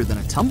faster than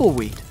a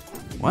tumbleweed.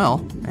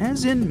 Well,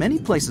 as in many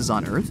places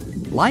on Earth,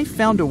 life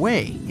found a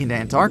way in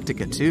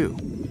Antarctica too.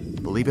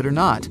 Believe it or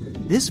not,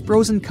 this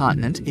frozen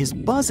continent is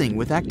buzzing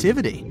with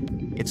activity.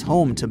 It's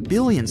home to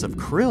billions of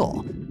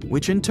krill,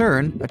 which in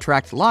turn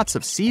attract lots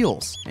of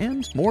seals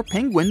and more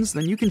penguins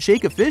than you can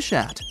shake a fish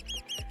at.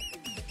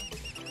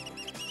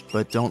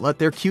 But don't let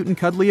their cute and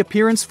cuddly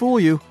appearance fool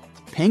you.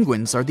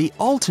 penguins are the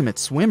ultimate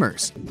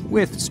swimmers,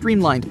 with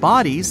streamlined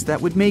bodies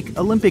that would make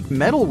Olympic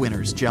medal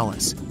winners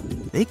jealous.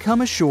 They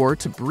come ashore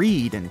to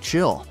breed and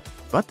chill,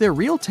 but their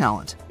real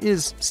talent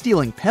is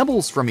stealing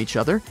pebbles from each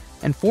other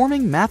and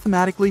forming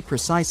mathematically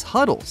precise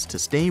huddles to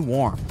stay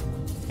warm.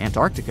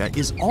 Antarctica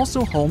is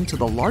also home to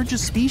the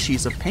largest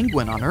species of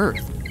penguin on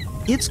Earth.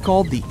 It's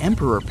called the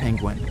emperor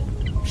penguin.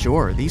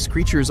 Sure, these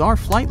creatures are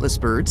flightless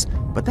birds,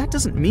 but that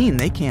doesn't mean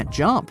they can't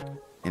jump.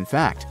 In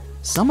fact,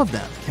 some of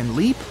them can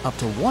leap up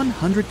to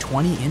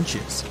 120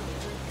 inches.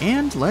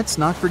 And let's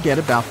not forget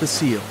about the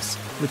seals.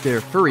 With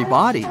their furry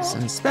bodies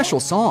and special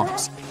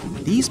songs,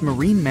 these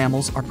marine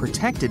mammals are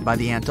protected by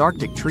the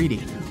Antarctic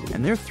Treaty,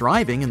 and they're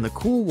thriving in the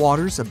cool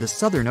waters of the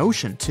Southern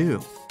Ocean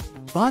too.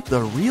 But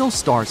the real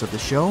stars of the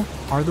show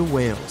are the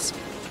whales.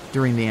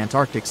 During the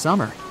Antarctic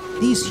summer,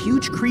 these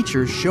huge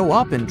creatures show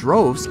up in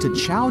droves to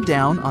chow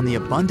down on the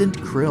abundant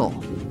krill.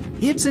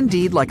 It's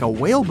indeed like a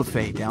whale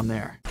buffet down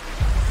there.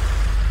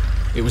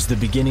 It was the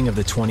beginning of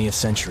the 20th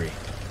century,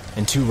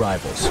 and two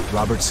rivals,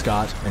 Robert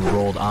Scott and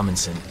Roald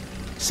Amundsen,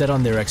 set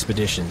on their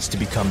expeditions to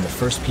become the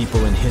first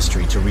people in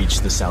history to reach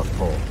the South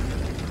Pole.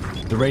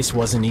 The race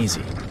wasn't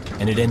easy,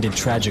 and it ended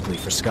tragically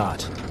for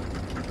Scott.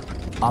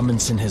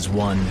 Amundsen has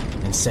won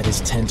and set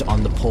his tent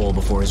on the pole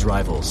before his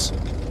rivals.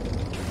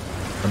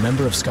 A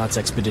member of Scott's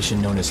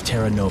expedition known as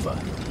Terra Nova,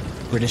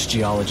 British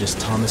geologist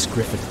Thomas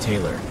Griffith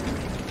Taylor,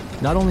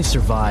 not only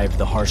survived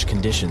the harsh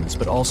conditions,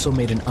 but also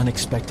made an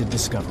unexpected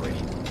discovery.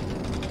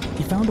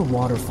 He found a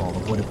waterfall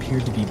of what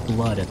appeared to be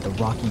blood at the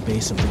rocky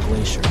base of the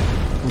glacier,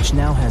 which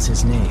now has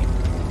his name,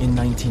 in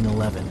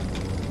 1911.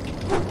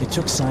 It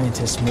took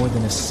scientists more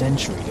than a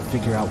century to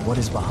figure out what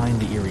is behind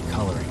the eerie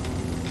coloring.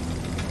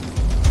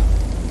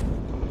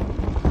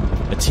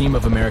 A team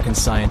of American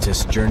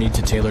scientists journeyed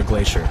to Taylor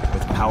Glacier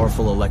with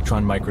powerful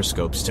electron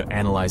microscopes to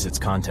analyze its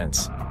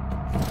contents.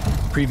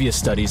 Previous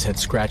studies had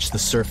scratched the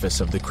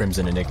surface of the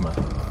Crimson Enigma,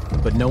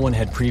 but no one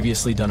had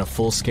previously done a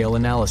full-scale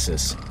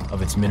analysis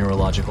of its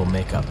mineralogical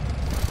makeup.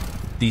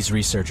 These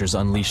researchers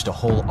unleashed a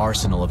whole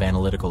arsenal of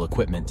analytical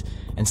equipment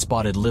and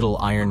spotted little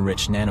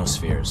iron-rich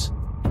nanospheres.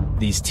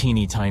 These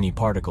teeny-tiny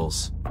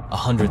particles,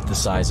 1/100th the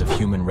size of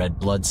human red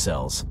blood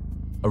cells,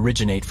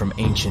 originate from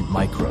ancient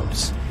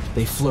microbes.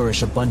 They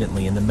flourish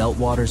abundantly in the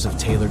meltwaters of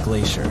Taylor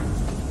Glacier.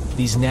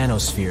 These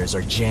nanospheres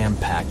are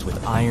jam-packed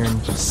with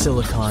iron,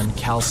 silicon,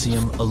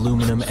 calcium,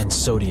 aluminum, and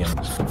sodium,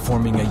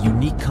 forming a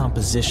unique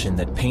composition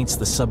that paints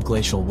the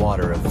subglacial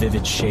water a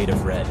vivid shade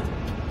of red.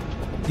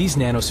 These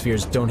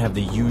nanospheres don't have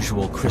the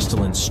usual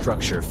crystalline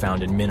structure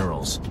found in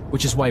minerals,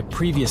 which is why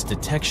previous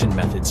detection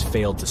methods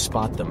failed to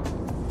spot them.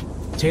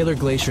 Taylor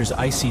Glacier's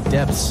icy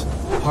depths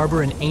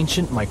harbor an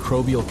ancient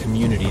microbial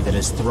community that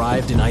has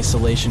thrived in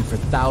isolation for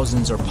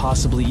thousands or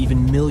possibly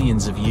even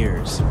millions of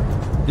years.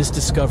 This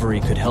discovery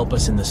could help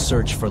us in the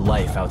search for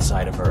life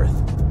outside of Earth.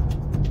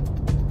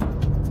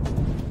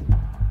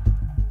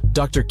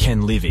 Dr.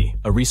 Ken Levy,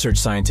 a research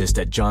scientist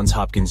at Johns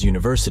Hopkins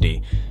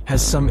University,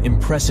 has some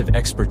impressive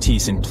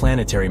expertise in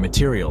planetary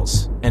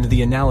materials and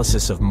the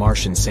analysis of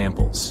Martian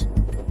samples.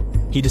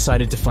 He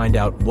decided to find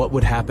out what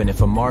would happen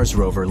if a Mars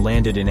rover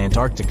landed in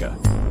Antarctica.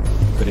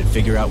 Could it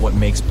figure out what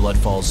makes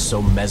bloodfalls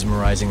so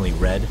mesmerizingly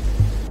red?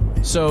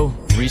 So,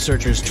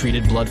 researchers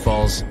treated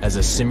bloodfalls as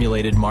a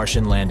simulated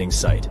Martian landing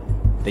site.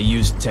 They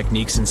used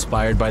techniques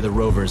inspired by the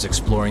rovers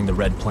exploring the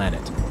red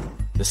planet.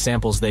 The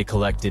samples they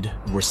collected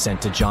were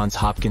sent to Johns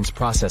Hopkins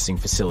processing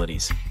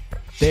facilities.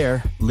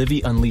 There,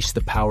 Livy unleashed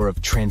the power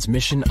of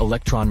transmission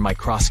electron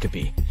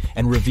microscopy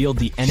and revealed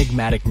the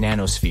enigmatic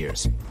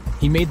nanospheres.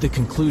 He made the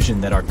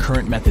conclusion that our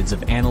current methods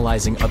of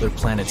analyzing other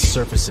planets'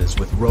 surfaces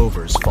with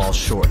rovers fall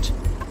short.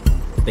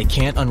 They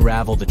can't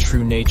unravel the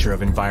true nature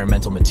of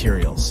environmental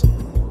materials,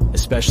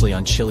 especially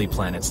on chilly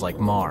planets like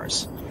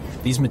Mars.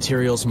 These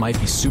materials might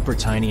be super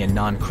tiny and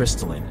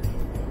non-crystalline,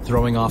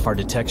 throwing off our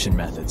detection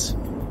methods.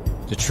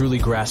 To truly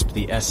grasp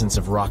the essence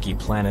of rocky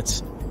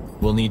planets,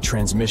 we'll need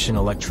transmission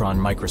electron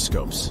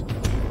microscopes.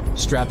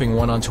 Strapping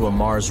one onto a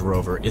Mars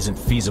rover isn't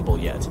feasible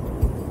yet,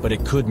 but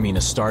it could mean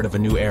a start of a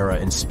new era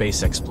in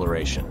space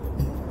exploration.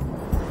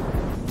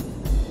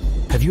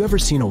 Have you ever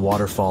seen a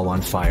waterfall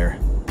on fire?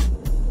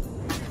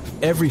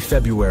 Every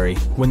February,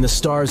 when the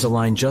stars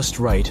align just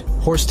right,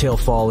 Horsetail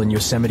Fall in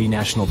Yosemite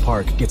National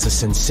Park gets a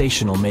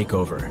sensational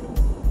makeover.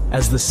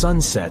 As the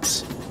sun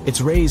sets, its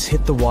rays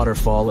hit the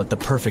waterfall at the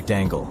perfect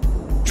angle,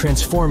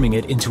 transforming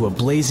it into a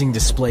blazing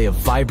display of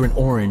vibrant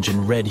orange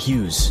and red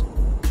hues.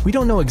 We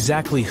don't know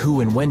exactly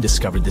who and when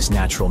discovered this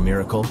natural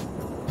miracle.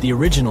 The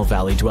original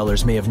valley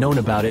dwellers may have known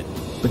about it,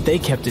 but they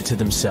kept it to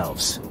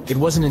themselves. It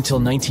wasn't until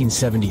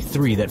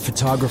 1973 that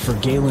photographer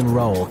Galen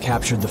Rowell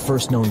captured the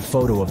first known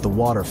photo of the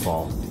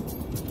waterfall,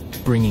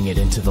 bringing it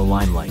into the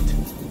limelight.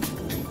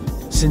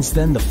 Since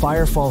then, the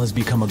firefall has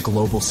become a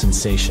global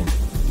sensation,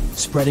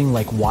 spreading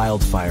like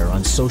wildfire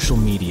on social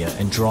media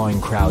and drawing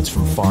crowds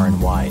from far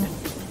and wide.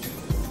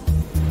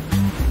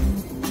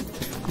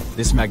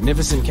 This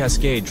magnificent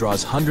cascade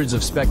draws hundreds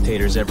of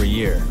spectators every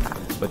year,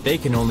 but they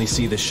can only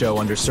see the show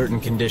under certain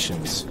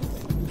conditions.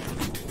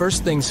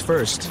 First things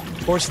first,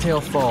 Horsetail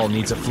Fall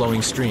needs a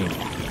flowing stream.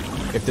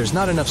 If there's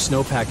not enough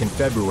snowpack in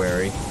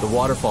February, the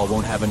waterfall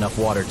won't have enough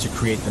water to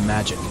create the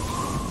magic.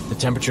 The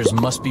temperatures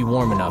must be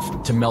warm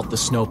enough to melt the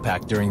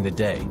snowpack during the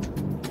day.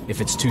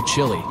 If it's too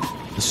chilly,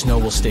 the snow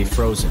will stay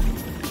frozen,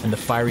 and the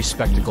fiery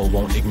spectacle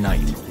won't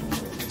ignite.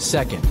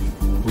 Second,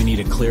 we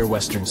need a clear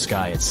western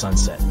sky at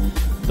sunset.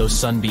 Those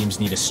sunbeams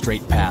need a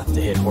straight path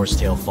to hit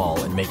Horsetail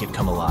Fall and make it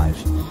come alive.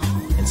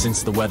 And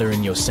since the weather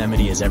in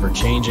Yosemite is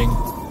ever-changing,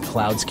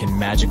 clouds can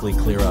magically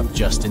clear up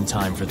just in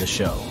time for the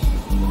show.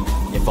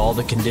 If all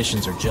the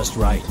conditions are just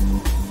right,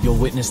 you'll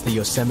witness the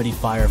Yosemite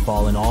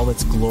Firefall in all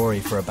its glory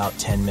for about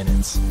 10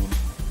 minutes.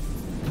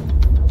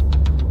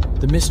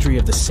 The mystery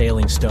of the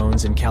sailing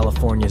stones in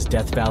California's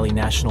Death Valley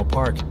National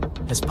Park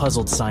has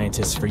puzzled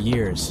scientists for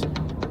years.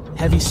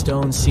 Heavy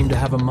stones seem to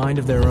have a mind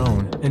of their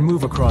own and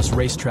move across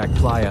Racetrack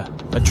Playa,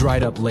 a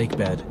dried-up lake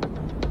bed.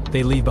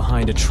 They leave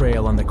behind a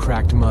trail on the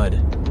cracked mud.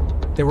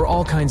 There were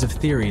all kinds of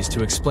theories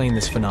to explain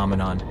this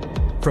phenomenon,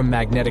 from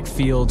magnetic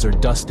fields or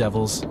dust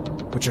devils,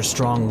 which are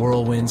strong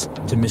whirlwinds,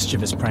 to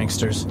mischievous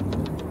pranksters.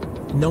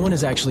 No one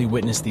has actually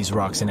witnessed these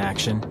rocks in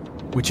action,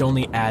 which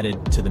only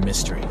added to the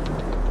mystery.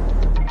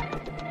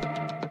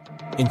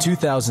 In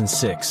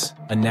 2006,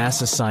 a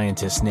NASA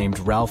scientist named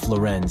Ralph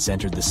Lorenz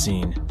entered the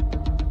scene.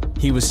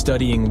 He was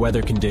studying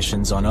weather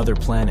conditions on other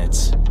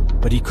planets,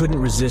 but he couldn't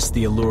resist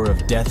the allure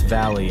of Death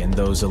Valley and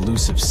those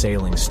elusive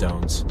sailing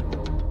stones.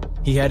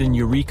 He had an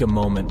eureka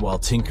moment while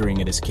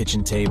tinkering at his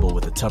kitchen table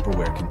with a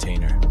Tupperware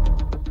container.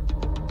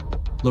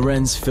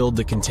 Lorenz filled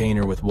the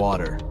container with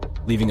water,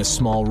 leaving a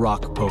small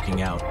rock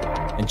poking out,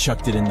 and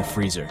chucked it in the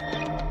freezer.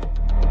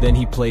 Then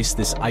he placed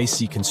this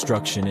icy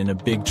construction in a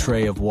big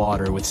tray of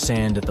water with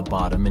sand at the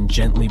bottom and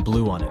gently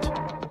blew on it.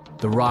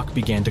 The rock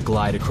began to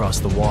glide across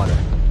the water,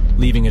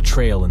 leaving a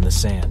trail in the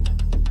sand.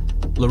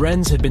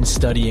 Lorenz had been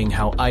studying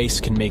how ice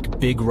can make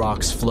big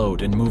rocks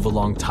float and move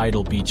along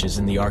tidal beaches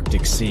in the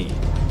Arctic Sea.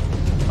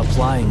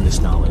 Applying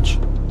this knowledge,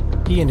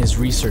 he and his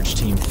research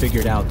team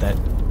figured out that,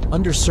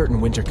 under certain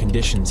winter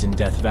conditions in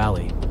Death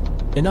Valley,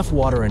 enough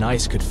water and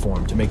ice could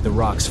form to make the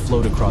rocks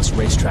float across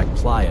Racetrack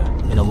Playa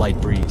in a light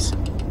breeze.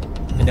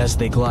 And as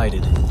they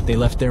glided, they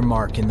left their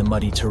mark in the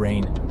muddy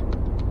terrain.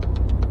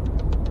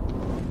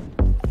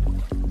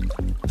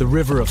 The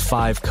River of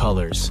Five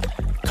Colors,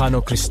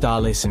 Cano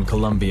Cristales in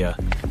Colombia,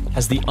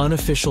 has the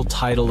unofficial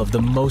title of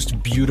the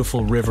most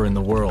beautiful river in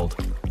the world.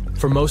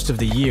 For most of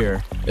the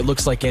year, it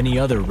looks like any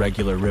other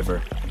regular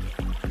river.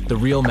 The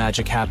real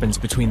magic happens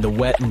between the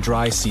wet and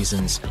dry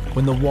seasons,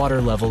 when the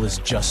water level is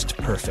just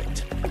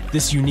perfect.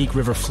 This unique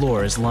river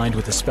floor is lined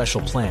with a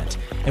special plant,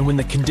 and when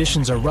the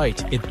conditions are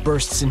right, it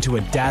bursts into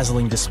a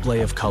dazzling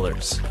display of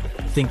colors.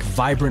 Think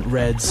vibrant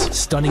reds,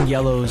 stunning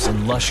yellows,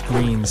 and lush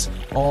greens,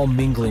 all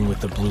mingling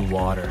with the blue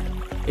water.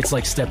 It's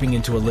like stepping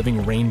into a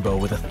living rainbow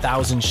with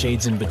 1,000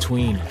 shades in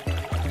between.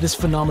 This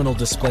phenomenal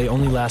display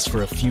only lasts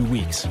for a few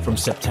weeks, from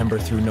September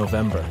through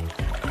November.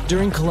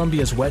 During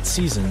Colombia's wet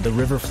season, the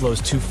river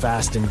flows too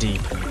fast and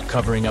deep,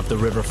 covering up the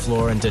river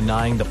floor and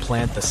denying the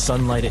plant the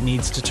sunlight it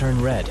needs to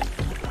turn red.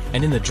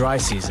 And in the dry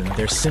season,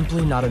 there's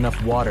simply not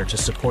enough water to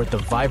support the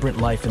vibrant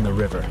life in the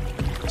river.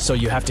 So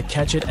you have to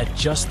catch it at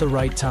just the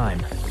right time.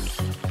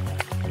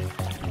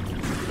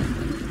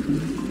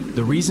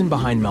 The reason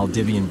behind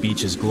Maldivian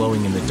beaches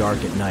glowing in the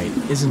dark at night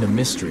isn't a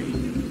mystery,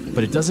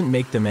 but it doesn't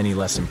make them any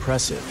less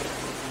impressive.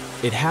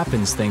 It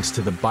happens thanks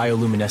to the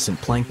bioluminescent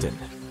plankton.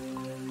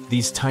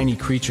 These tiny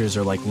creatures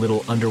are like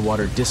little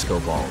underwater disco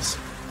balls,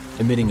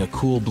 emitting a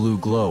cool blue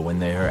glow when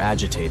they are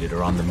agitated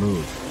or on the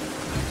move.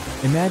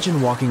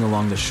 Imagine walking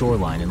along the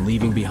shoreline and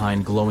leaving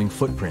behind glowing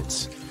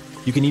footprints.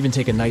 You can even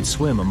take a night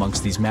swim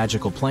amongst these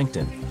magical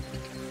plankton.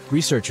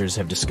 Researchers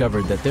have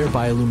discovered that their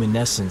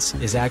bioluminescence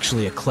is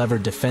actually a clever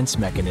defense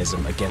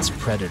mechanism against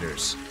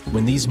predators.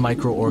 When these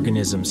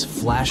microorganisms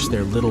flash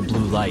their little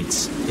blue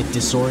lights, it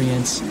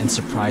disorients and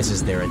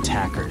surprises their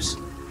attackers.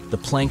 The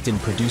plankton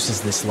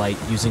produces this light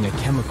using a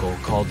chemical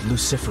called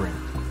luciferin.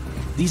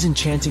 These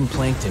enchanting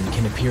plankton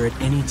can appear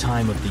at any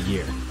time of the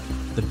year.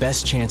 The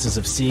best chances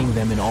of seeing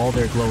them in all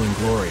their glowing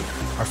glory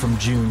are from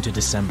June to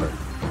December.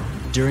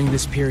 During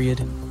this period,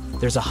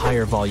 there's a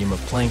higher volume of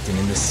plankton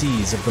in the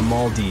seas of the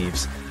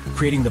Maldives,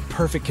 creating the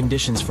perfect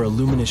conditions for a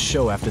luminous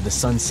show after the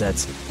sun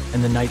sets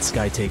and the night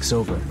sky takes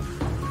over.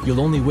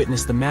 You'll only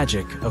witness the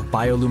magic of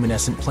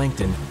bioluminescent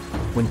plankton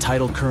when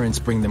tidal currents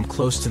bring them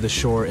close to the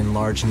shore in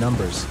large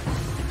numbers.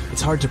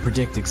 It's hard to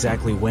predict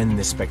exactly when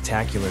this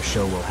spectacular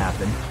show will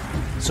happen,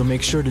 so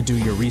make sure to do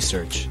your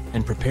research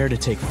and prepare to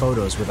take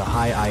photos with a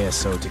high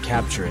ISO to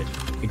capture it,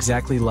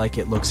 exactly like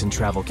it looks in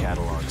travel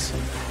catalogs.